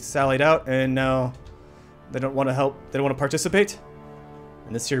happening. They sallied out and now they don't want to help. They don't want to participate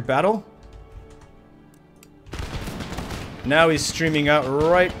in this here battle. Now he's streaming out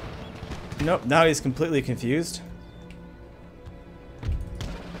right... Nope, now he's completely confused.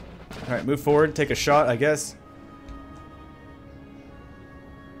 Alright, move forward, take a shot, I guess.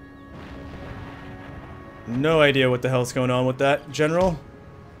 No idea what the hell's going on with that general.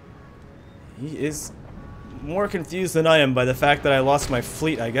 He is more confused than I am by the fact that I lost my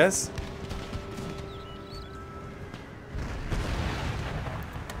fleet, I guess.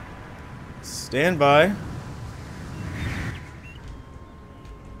 Stand by.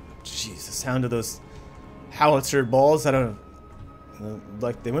 Jeez, the sound of those howitzer balls. I don't know.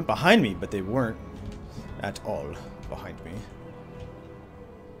 Like, they went behind me, but they weren't at all behind me.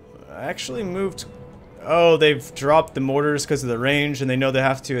 I actually moved... Oh, they've dropped the mortars because of the range and they know they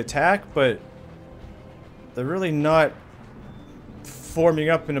have to attack, but they're really not forming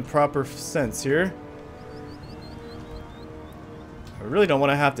up in a proper sense here. I really don't want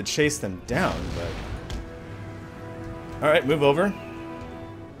to have to chase them down, but... Alright, move over.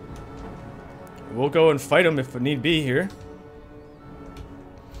 We'll go and fight them if need be here.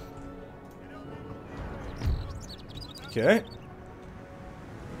 Okay.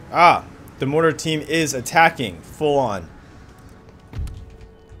 Ah! The mortar team is attacking, full on.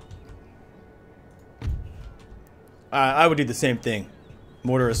 I would do the same thing.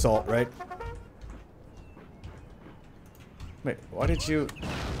 Mortar assault, right? Wait, why did you...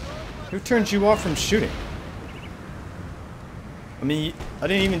 Who turned you off from shooting? I mean, I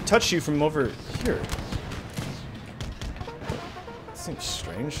didn't even touch you from over here. That seems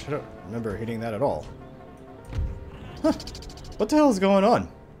strange. I don't remember hitting that at all. Huh. What the hell is going on?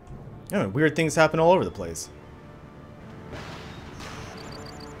 Yeah, weird things happen all over the place.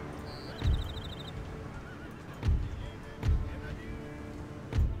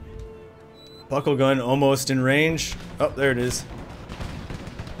 Buckle gun almost in range. Oh, there it is.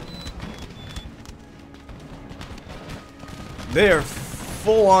 They are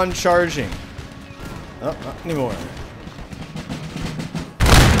full on charging. Oh, not anymore.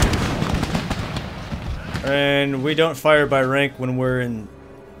 And we don't fire by rank when we're in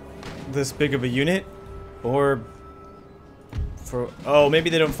this big of a unit, or for... Oh, maybe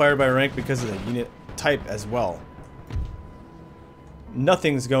they don't fire by rank because of the unit type as well.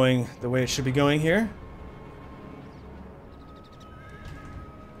 Nothing's going the way it should be going here.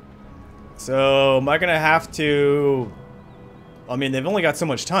 So, am I gonna have to... I mean, they've only got so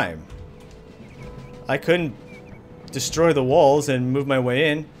much time. I couldn't destroy the walls and move my way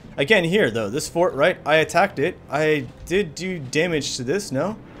in. Again, here, though, this fort, right? I attacked it. I did do damage to this,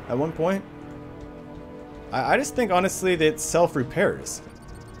 no? At one point. I just think, honestly, that it self-repairs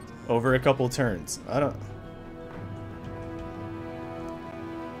over a couple turns. I don't...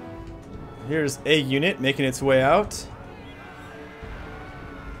 Here's a unit making its way out.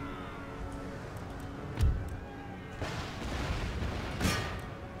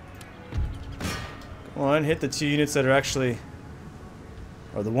 Come on, hit the two units that are actually...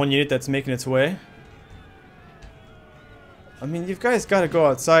 Or the one unit that's making its way. I mean, you guys got to go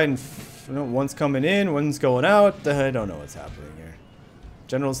outside and... You know, one's coming in, one's going out. I don't know what's happening here.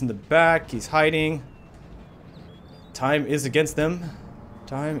 General's in the back. He's hiding. Time is against them.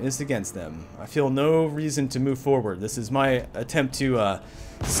 Time is against them. I feel no reason to move forward. This is my attempt to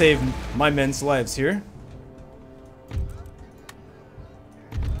save my men's lives here.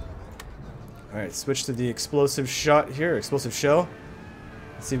 Alright, switch to the explosive shot here. Explosive shell.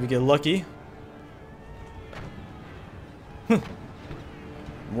 Let's see if we get lucky.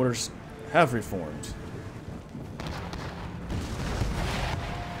 Mortars have reformed.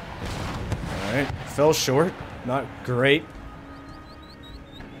 Alright, fell short. Not great.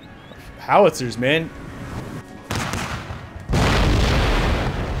 Howitzers, man.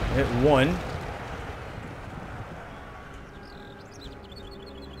 Hit one.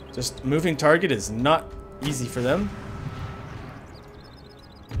 Just moving target is not easy for them.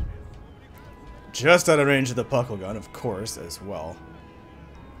 Just out of range of the buckle gun, of course, as well.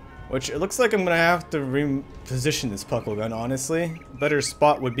 Which, it looks like I'm going to have to reposition this buckle gun, honestly. A better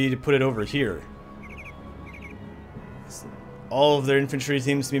spot would be to put it over here. all of their infantry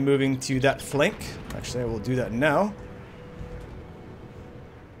seems to be moving to that flank. Actually, I will do that now.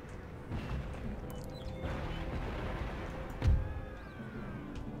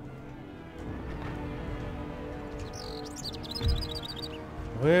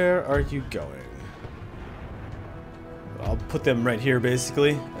 Where are you going? I'll put them right here,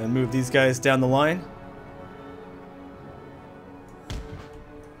 basically, and move these guys down the line.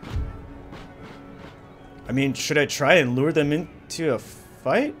 I mean, should I try and lure them into a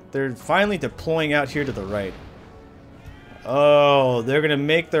fight? They're finally deploying out here to the right. Oh, they're gonna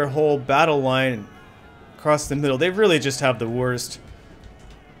make their whole battle line across the middle. They really just have the worst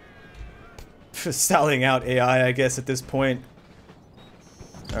selling out AI, I guess, at this point.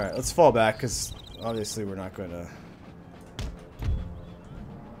 Alright, let's fall back, because obviously we're not going to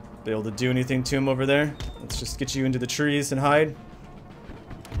be able to do anything to him over there. Let's just get you into the trees and hide.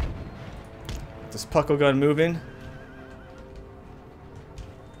 This puckle gun moving.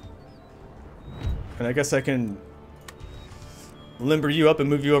 And I guess I can limber you up and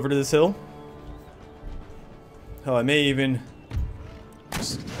move you over to this hill. Hell, I may even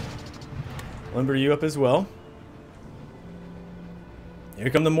just limber you up as well. Here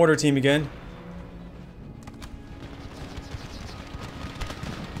come the mortar team again.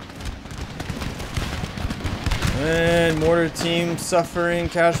 And mortar team suffering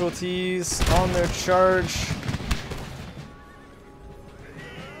casualties on their charge.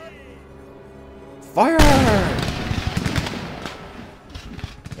 Fire!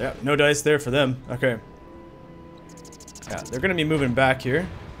 Yeah, no dice there for them. Okay. Yeah, they're gonna be moving back here.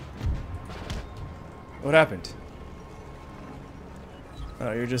 What happened?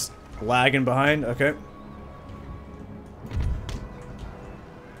 Oh, you're just lagging behind? Okay.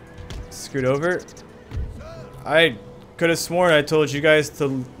 Scoot over. I could have sworn I told you guys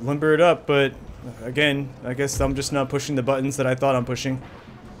to limber it up, but again, I guess I'm just not pushing the buttons that I thought I'm pushing.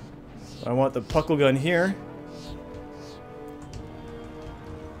 I want the puckle gun here.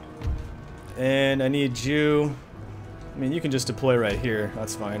 And I need you... I mean, you can just deploy right here.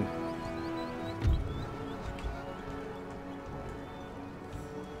 That's fine.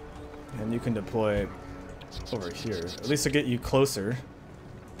 And you can deploy over here. At least to get you closer.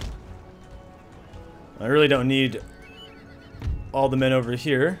 I really don't need all the men over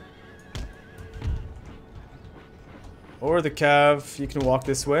here. Or the cav. You can walk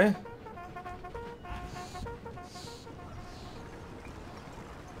this way.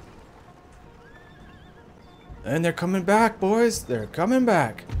 And they're coming back, boys. They're coming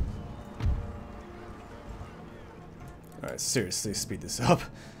back. Alright, seriously, speed this up.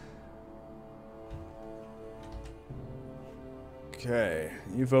 Okay,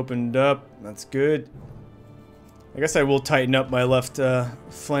 you've opened up. That's good. I guess I will tighten up my left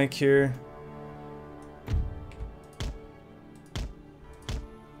flank here.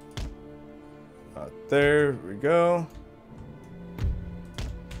 There we go.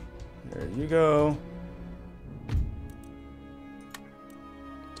 There you go.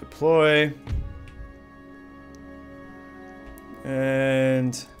 Deploy.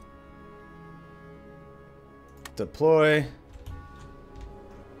 And deploy.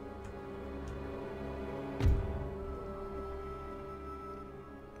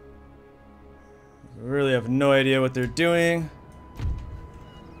 Really have no idea what they're doing.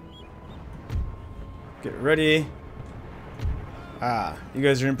 Get ready. Ah, you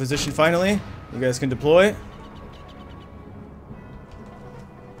guys are in position finally. You guys can deploy.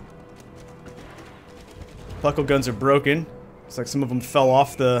 Puckle guns are broken. Looks like some of them fell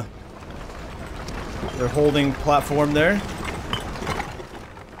off their holding platform there.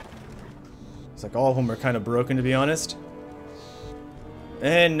 It's like all of them are kind of broken, to be honest.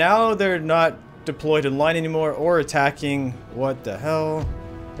 And now they're not deployed in line anymore or attacking. What the hell?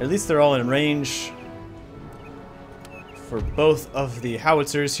 At least they're all in range for both of the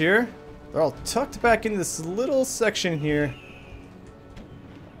howitzers here. They're all tucked back into this little section here.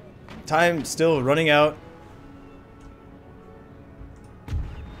 Time still running out.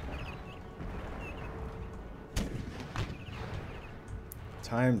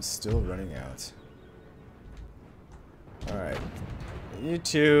 Time's still running out. Alright. You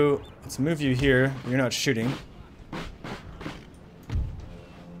two, let's move you here. You're not shooting.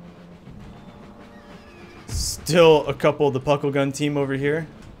 Still a couple of the puckle gun team over here.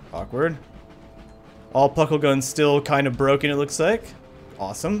 Awkward. All puckle guns still kind of broken, it looks like.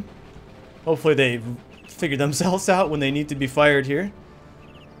 Awesome. Hopefully they figure themselves out when they need to be fired here.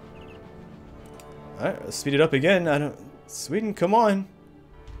 Alright, let's speed it up again. Sweden, come on.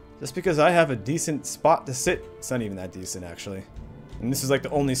 Just because I have a decent spot to sit. It's not even that decent, actually. And this is like the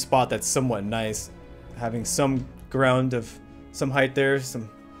only spot that's somewhat nice. Having some ground of some height there.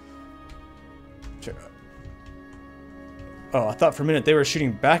 Oh, I thought for a minute they were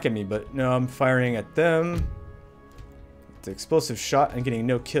shooting back at me, but no, I'm firing at them. The explosive shot and getting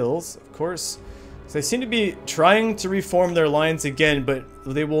no kills, of course. So they seem to be trying to reform their lines again, but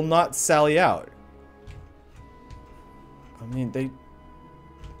they will not sally out. I mean,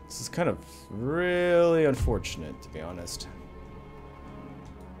 this is kind of really unfortunate, to be honest.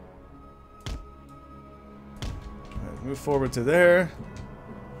 Alright, move forward to there.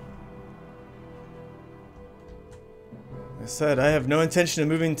 Like I said, I have no intention of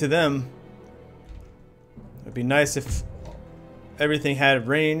moving to them. It'd be nice if everything had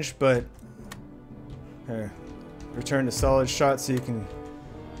range, but here, return to solid shot so you can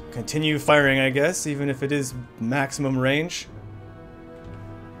continue firing, I guess, even if it is maximum range.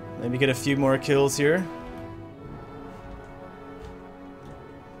 Maybe get a few more kills here.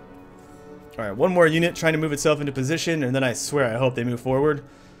 Alright, one more unit trying to move itself into position, and then I swear I hope they move forward.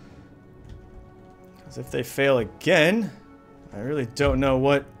 Because if they fail again, I really don't know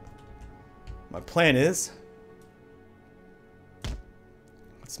what my plan is.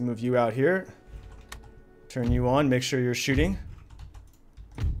 Let's move you out here. Turn you on, make sure you're shooting.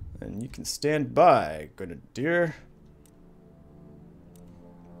 And you can stand by, Grenadier.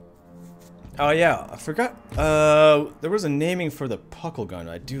 Oh yeah, I forgot. There was a naming for the puckle gun.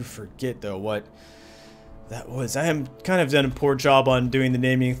 I do forget though what that was. I have kind of done a poor job on doing the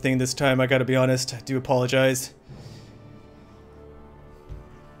naming thing this time, I gotta be honest. I do apologize.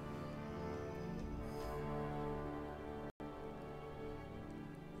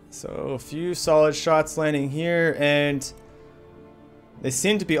 So a few solid shots landing here, and they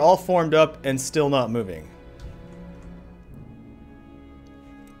seem to be all formed up and still not moving.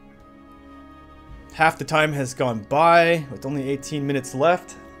 Half the time has gone by with only 18 minutes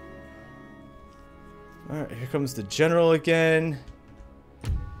left. Alright, here comes the general again.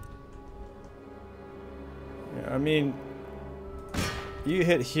 Yeah, I mean, you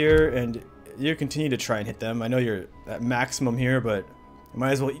hit here and you continue to try and hit them. I know you're at maximum here, but you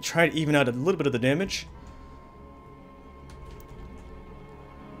might as well try to even out a little bit of the damage.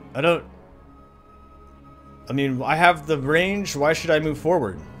 I mean, I have the range. Why should I move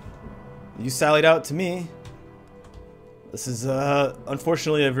forward? You sallied out to me. This is,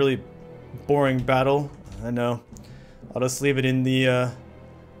 unfortunately, a really boring battle. I know. I'll just leave it in the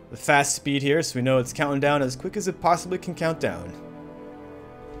fast speed here, so we know it's counting down as quick as it possibly can count down.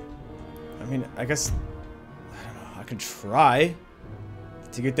 I mean, I guess, I don't know, I can try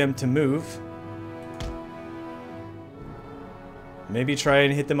to get them to move. Maybe try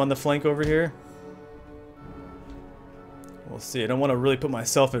and hit them on the flank over here. We'll see. I don't want to really put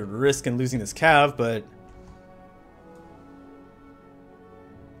myself at risk in losing this cav, but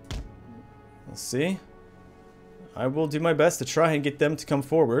we'll see. I will do my best to try and get them to come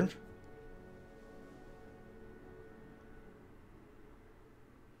forward.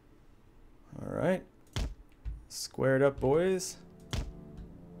 Alright. Square it up, boys.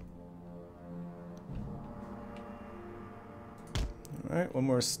 Alright, one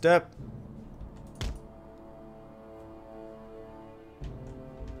more step.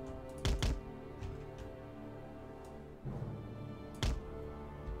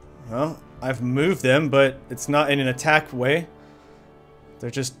 Well, I've moved them, but it's not in an attack way. They're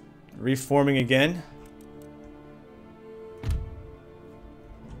just reforming again.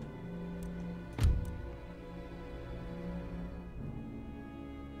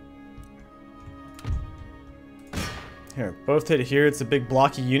 Here, both hit here. It's a big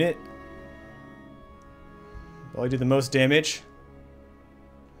blocky unit. Probably do the most damage.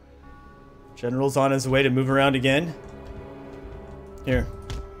 General's on his way to move around again. Here,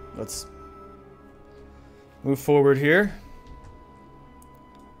 let's move forward here.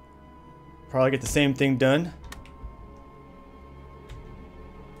 Probably get the same thing done.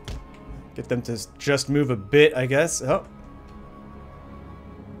 Get them to just move a bit, I guess. Oh.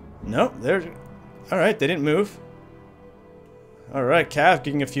 Nope, they're... Alright, they didn't move. Alright, Cav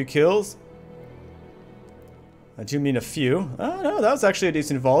getting a few kills. I do mean a few. Oh no, that was actually a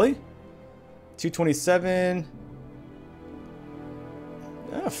decent volley. 227.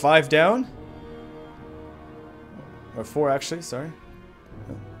 5 down. Or 4 actually, sorry.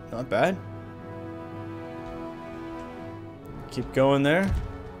 Not bad. Keep going there.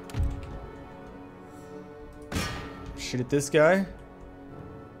 Shoot at this guy.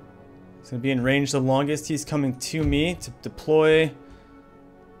 He's going to be in range the longest. He's coming to me to deploy.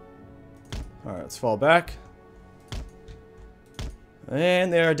 Alright, let's fall back.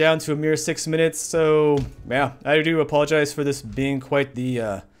 And they are down to a mere 6 minutes, so yeah, I do apologize for this being quite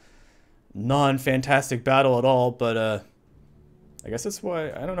the non-fantastic battle at all, but I guess that's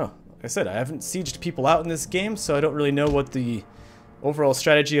why, I don't know. Like I said, I haven't sieged people out in this game, so I don't really know what the overall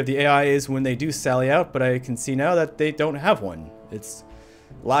strategy of the AI is when they do sally out, but I can see now that they don't have one. It's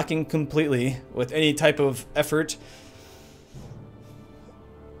lacking completely with any type of effort.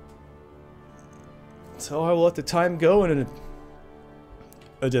 So I will let the time go and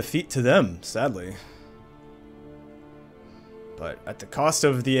a defeat to them, sadly. But at the cost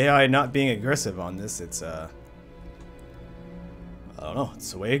of the AI not being aggressive on this, it's I don't know,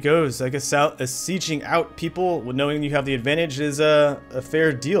 it's the way it goes. I guess sieging out people knowing you have the advantage is a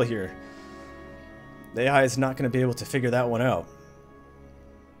fair deal here. The AI is not going to be able to figure that one out.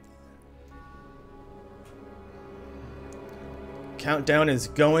 Countdown is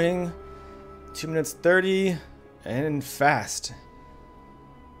going. 2 minutes 30 and fast.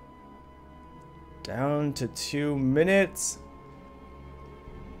 Down to 2 minutes.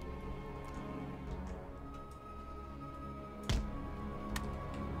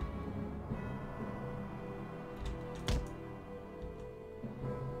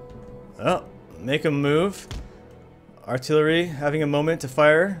 Oh, make a move. Artillery having a moment to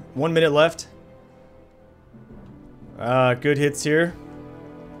fire. 1 minute left. Good hits here.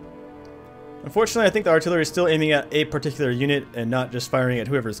 Unfortunately, I think the artillery is still aiming at a particular unit and not just firing at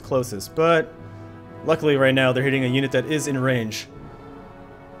whoever's closest, but luckily right now they're hitting a unit that is in range.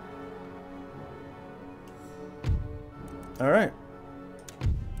 Alright.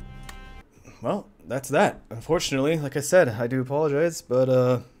 Well, that's that. Unfortunately, like I said, I do apologize, but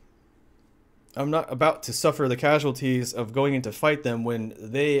I'm not about to suffer the casualties of going in to fight them when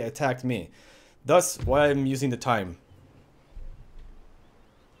they attacked me. Thus, why I'm using the time.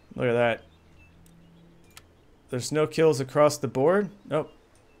 Look at that. There's no kills across the board. Nope.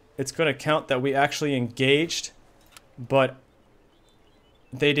 It's going to count that we actually engaged, but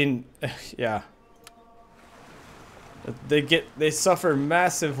they didn't. Yeah. They suffer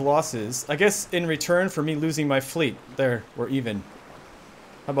massive losses. I guess in return for me losing my fleet. There, we're even.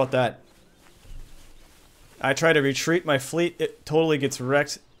 How about that? I try to retreat my fleet, it totally gets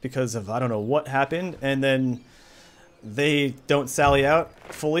wrecked because of I don't know what happened, and then they don't sally out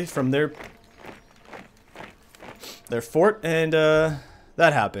fully from their fort, and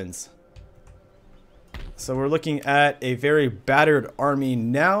that happens. So we're looking at a very battered army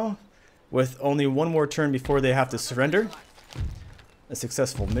now, with only one more turn before they have to surrender. A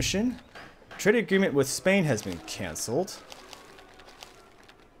successful mission. Trade agreement with Spain has been cancelled.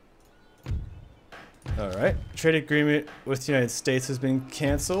 Alright, trade agreement with the United States has been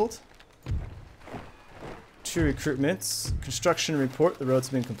cancelled. 2 recruitments. Construction report, the road's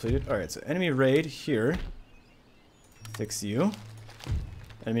been completed. Alright, so enemy raid here. Fix you.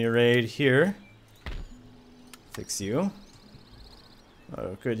 Enemy raid here. Fix you.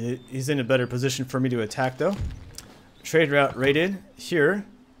 Oh, good. He's in a better position for me to attack, though. Trade route raided here.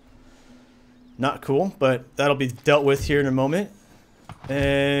 Not cool, but that'll be dealt with here in a moment.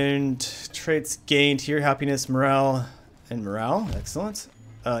 And traits gained here, happiness, morale, and morale. Excellent.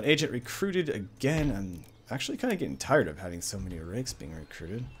 Agent recruited again. I'm actually kind of getting tired of having so many rakes being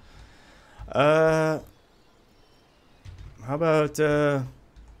recruited. How about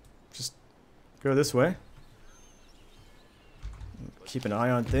just go this way? Keep an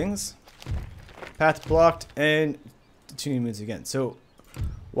eye on things. Path blocked and 2 moves again. So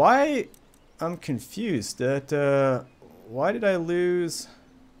why I'm confused that why did I lose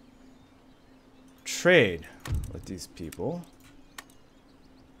trade with these people?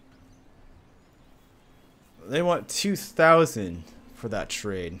 They want 2,000 for that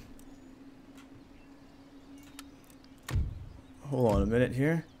trade. Hold on a minute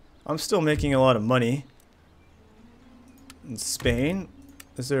here. I'm still making a lot of money. In Spain,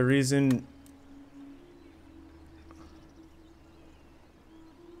 is there a reason?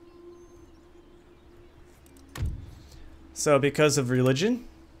 So because of religion?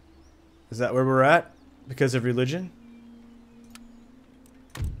 Is that where we're at? Because of religion?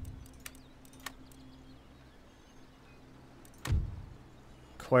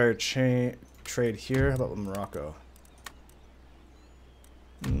 Acquire trade here. How about with Morocco?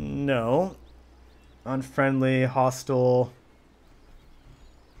 No. Unfriendly, hostile.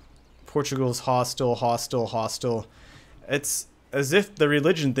 Portugal's hostile, hostile, hostile. It's as if the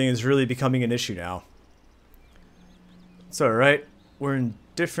religion thing is really becoming an issue now. It's alright. We're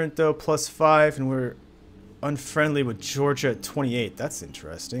indifferent though, +5, and we're unfriendly with Georgia at 28. That's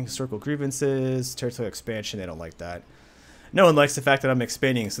interesting. Historical grievances, territorial expansion, they don't like that. No one likes the fact that I'm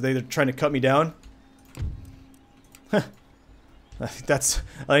expanding, so they're trying to cut me down. I think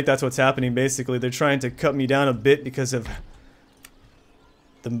that's what's happening basically. They're trying to cut me down a bit because of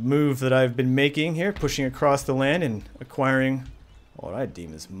the move that I've been making here, pushing across the land and acquiring What I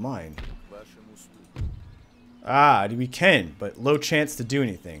deem as mine. Ah, we can, but low chance to do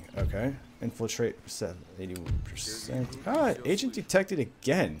anything. Okay. Infiltrate 81%. Ah, agent detected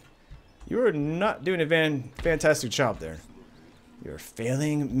again. You are not doing a fantastic job there. You're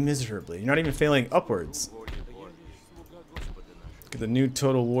failing miserably. You're not even failing upwards. Look at the new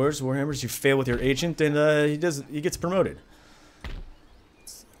Total Wars Warhammers. You fail with your agent, and he gets promoted.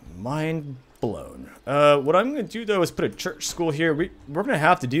 It's mind blown. What I'm going to do though is put a church school here. We're going to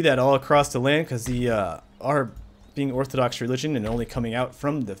have to do that all across the land because our being Orthodox religion and only coming out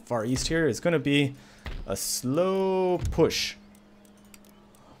from the Far East here is going to be a slow push.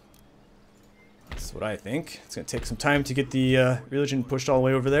 That's what I think. It's going to take some time to get the religion pushed all the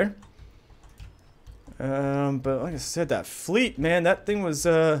way over there. But like I said, that fleet, man, that thing was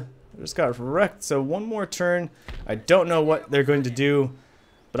just got wrecked. So one more turn. I don't know what they're going to do,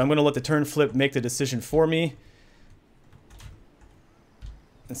 but I'm going to let the turn flip make the decision for me.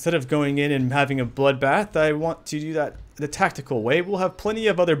 Instead of going in and having a bloodbath, I want to do that the tactical way. We'll have plenty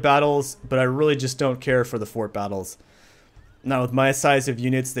of other battles, but I really just don't care for the fort battles. Now with my size of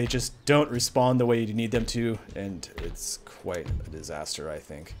units, they just don't respond the way you need them to, and it's quite a disaster, I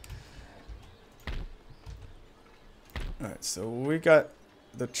think. Alright, so we got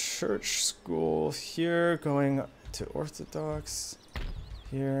the church school here going to Orthodox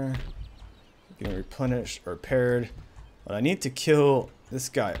here. Getting replenished or repaired. But I need to kill this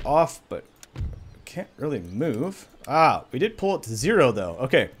guy off, but can't really move. Ah, we did pull it to 0 though.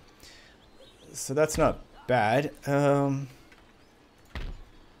 Okay. So that's not bad.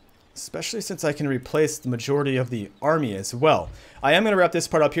 Especially since I can replace the majority of the army as well. I am going to wrap this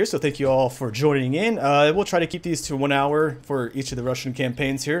part up here, so thank you all for joining in. We'll try to keep these to 1 hour for each of the Russian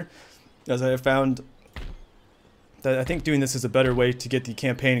campaigns here, as I have found that I think doing this is a better way to get the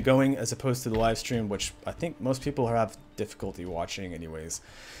campaign going as opposed to the live stream, which I think most people have difficulty watching anyways.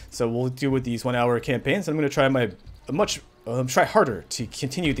 So we'll do with these 1 hour campaigns. I'm going to try try harder to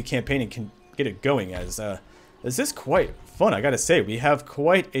continue the campaign and get it going, as this is quite fun, I gotta say. We have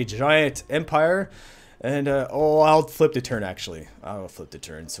quite a giant empire, and oh, I'll flip the turn actually. I'll flip the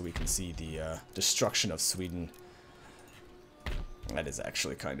turn so we can see the destruction of Sweden. That is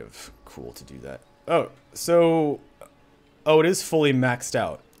actually kind of cool to do that. Oh, so it is fully maxed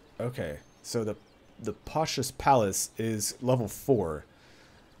out. Okay, so the Pasha's Palace is level 4.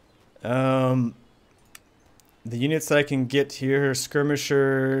 The units that I can get here,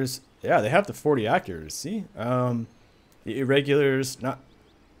 skirmishers. Yeah, they have the 40 actors, see? The irregulars, not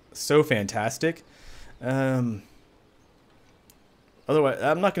so fantastic. Otherwise,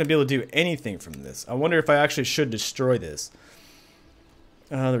 I'm not going to be able to do anything from this. I wonder if I actually should destroy this.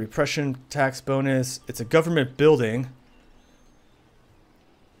 The repression tax bonus. It's a government building.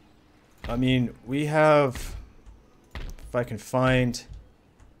 I mean, we have... If I can find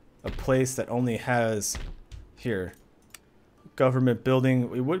a place that only has... Here. Government building.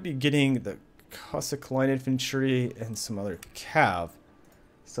 We would be getting the Cossack line infantry and some other cav.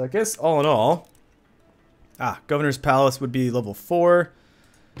 So I guess all in all, Governor's Palace would be level 4,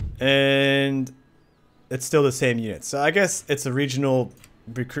 and it's still the same unit. So I guess it's a regional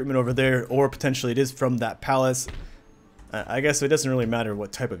recruitment over there, or potentially it is from that palace. I guess it doesn't really matter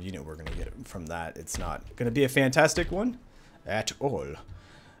what type of unit we're going to get from that. It's not going to be a fantastic one at all.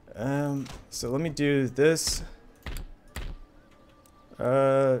 So let me do this.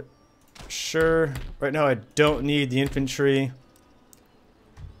 Sure. Right now I don't need the infantry.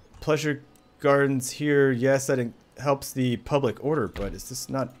 Pleasure gardens here. Yes, that helps the public order, but this is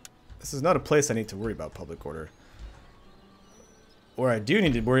not a place I need to worry about public order. Where I do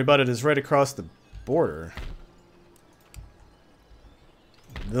need to worry about it is right across the border.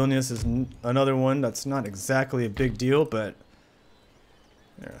 Vilnius is another one that's not exactly a big deal, but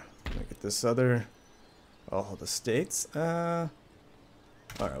yeah, let me get this other, all the states.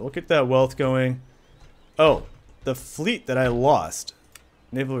 Alright, we'll get that wealth going. Oh, the fleet that I lost.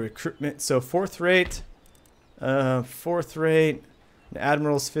 Naval recruitment. So 4th rate. 4th rate. And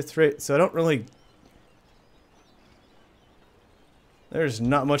admirals 5th rate. So I don't really... There's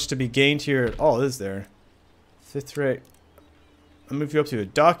not much to be gained here at all, is there? 5th rate. I'll move you up to a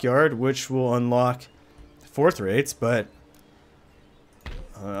dockyard, which will unlock 4th rates, but...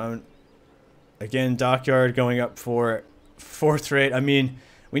 again, dockyard going up for 4th rate. I mean,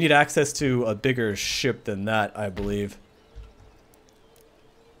 we need access to a bigger ship than that, I believe.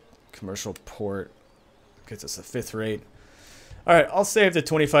 Commercial port gets us a 5th rate. Alright, I'll save the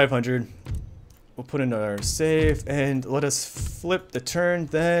 2,500. We'll put in our save and let us flip the turn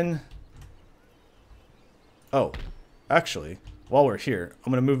then. Oh, actually, while we're here,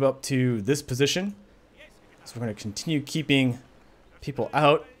 I'm going to move up to this position. So we're going to continue keeping people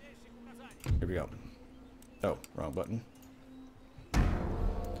out. Here we go. Oh, wrong button.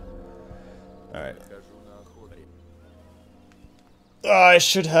 Alright. I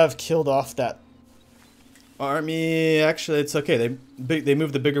should have killed off that army. Actually, it's okay. They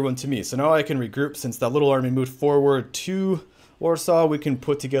moved the bigger one to me. So now I can regroup. Since that little army moved forward to Warsaw, we can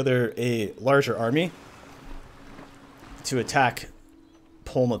put together a larger army to attack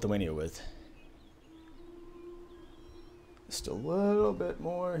Poland, Lithuania with. Just a little bit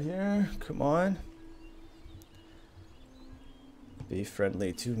more here. Come on. Be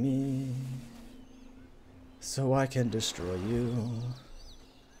friendly to me, so I can destroy you.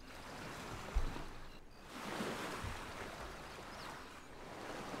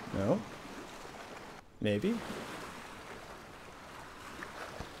 No? Maybe?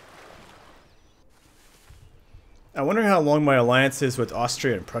 I wonder how long my alliances with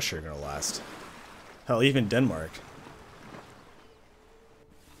Austria and Prussia are going to last. Hell, even Denmark.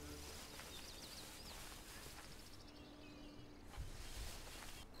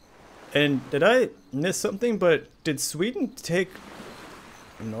 And did I miss something? But did Sweden take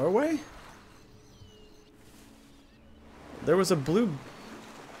Norway? There was a blue...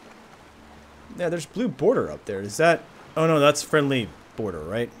 Yeah, there's blue border up there. Is that... Oh no, that's friendly border,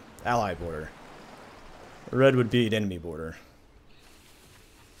 right? Ally border. Red would be enemy border.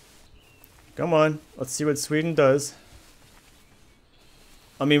 Come on, let's see what Sweden does.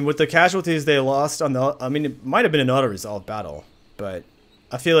 I mean, with the casualties they lost on the... I mean, it might have been an auto-resolve battle, but...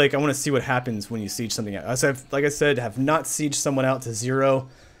 I feel like I want to see what happens when you siege something out. As like I said, have not sieged someone out to 0.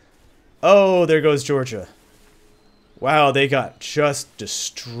 Oh, there goes Georgia. Wow, they got just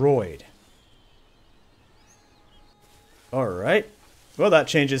destroyed. Alright. Well, that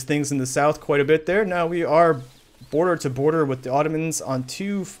changes things in the south quite a bit there. Now we are border to border with the Ottomans on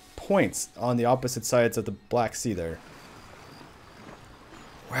 2 points on the opposite sides of the Black Sea there.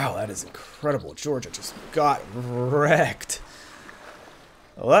 Wow, that is incredible. Georgia just got wrecked.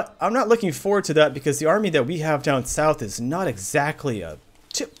 Well, I'm not looking forward to that because the army that we have down south is not exactly a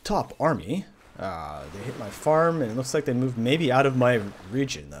tip-top army. They hit my farm and it looks like they moved maybe out of my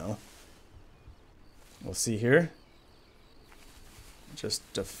region though. We'll see here. Just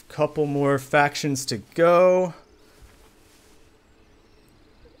a couple more factions to go.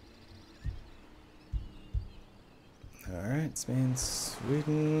 Alright, Spain,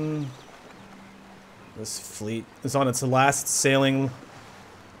 Sweden. This fleet is on its last sailing.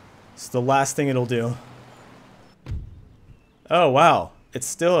 It's the last thing it'll do. Oh, wow. It's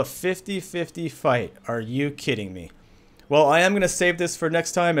still a 50-50 fight. Are you kidding me? Well, I am going to save this for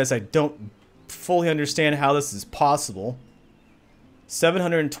next time as I don't fully understand how this is possible.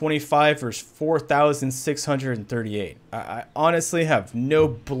 725 versus 4,638. I honestly have no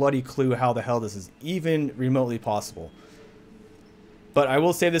bloody clue how the hell this is even remotely possible. But I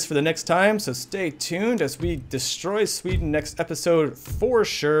will save this for the next time, so stay tuned as we destroy Sweden next episode for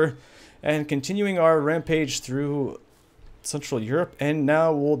sure. And continuing our rampage through Central Europe. And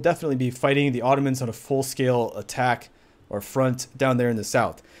now we'll definitely be fighting the Ottomans on a full-scale attack or front down there in the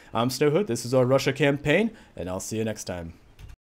south. I'm Snowhood, this is our Russia campaign, and I'll see you next time.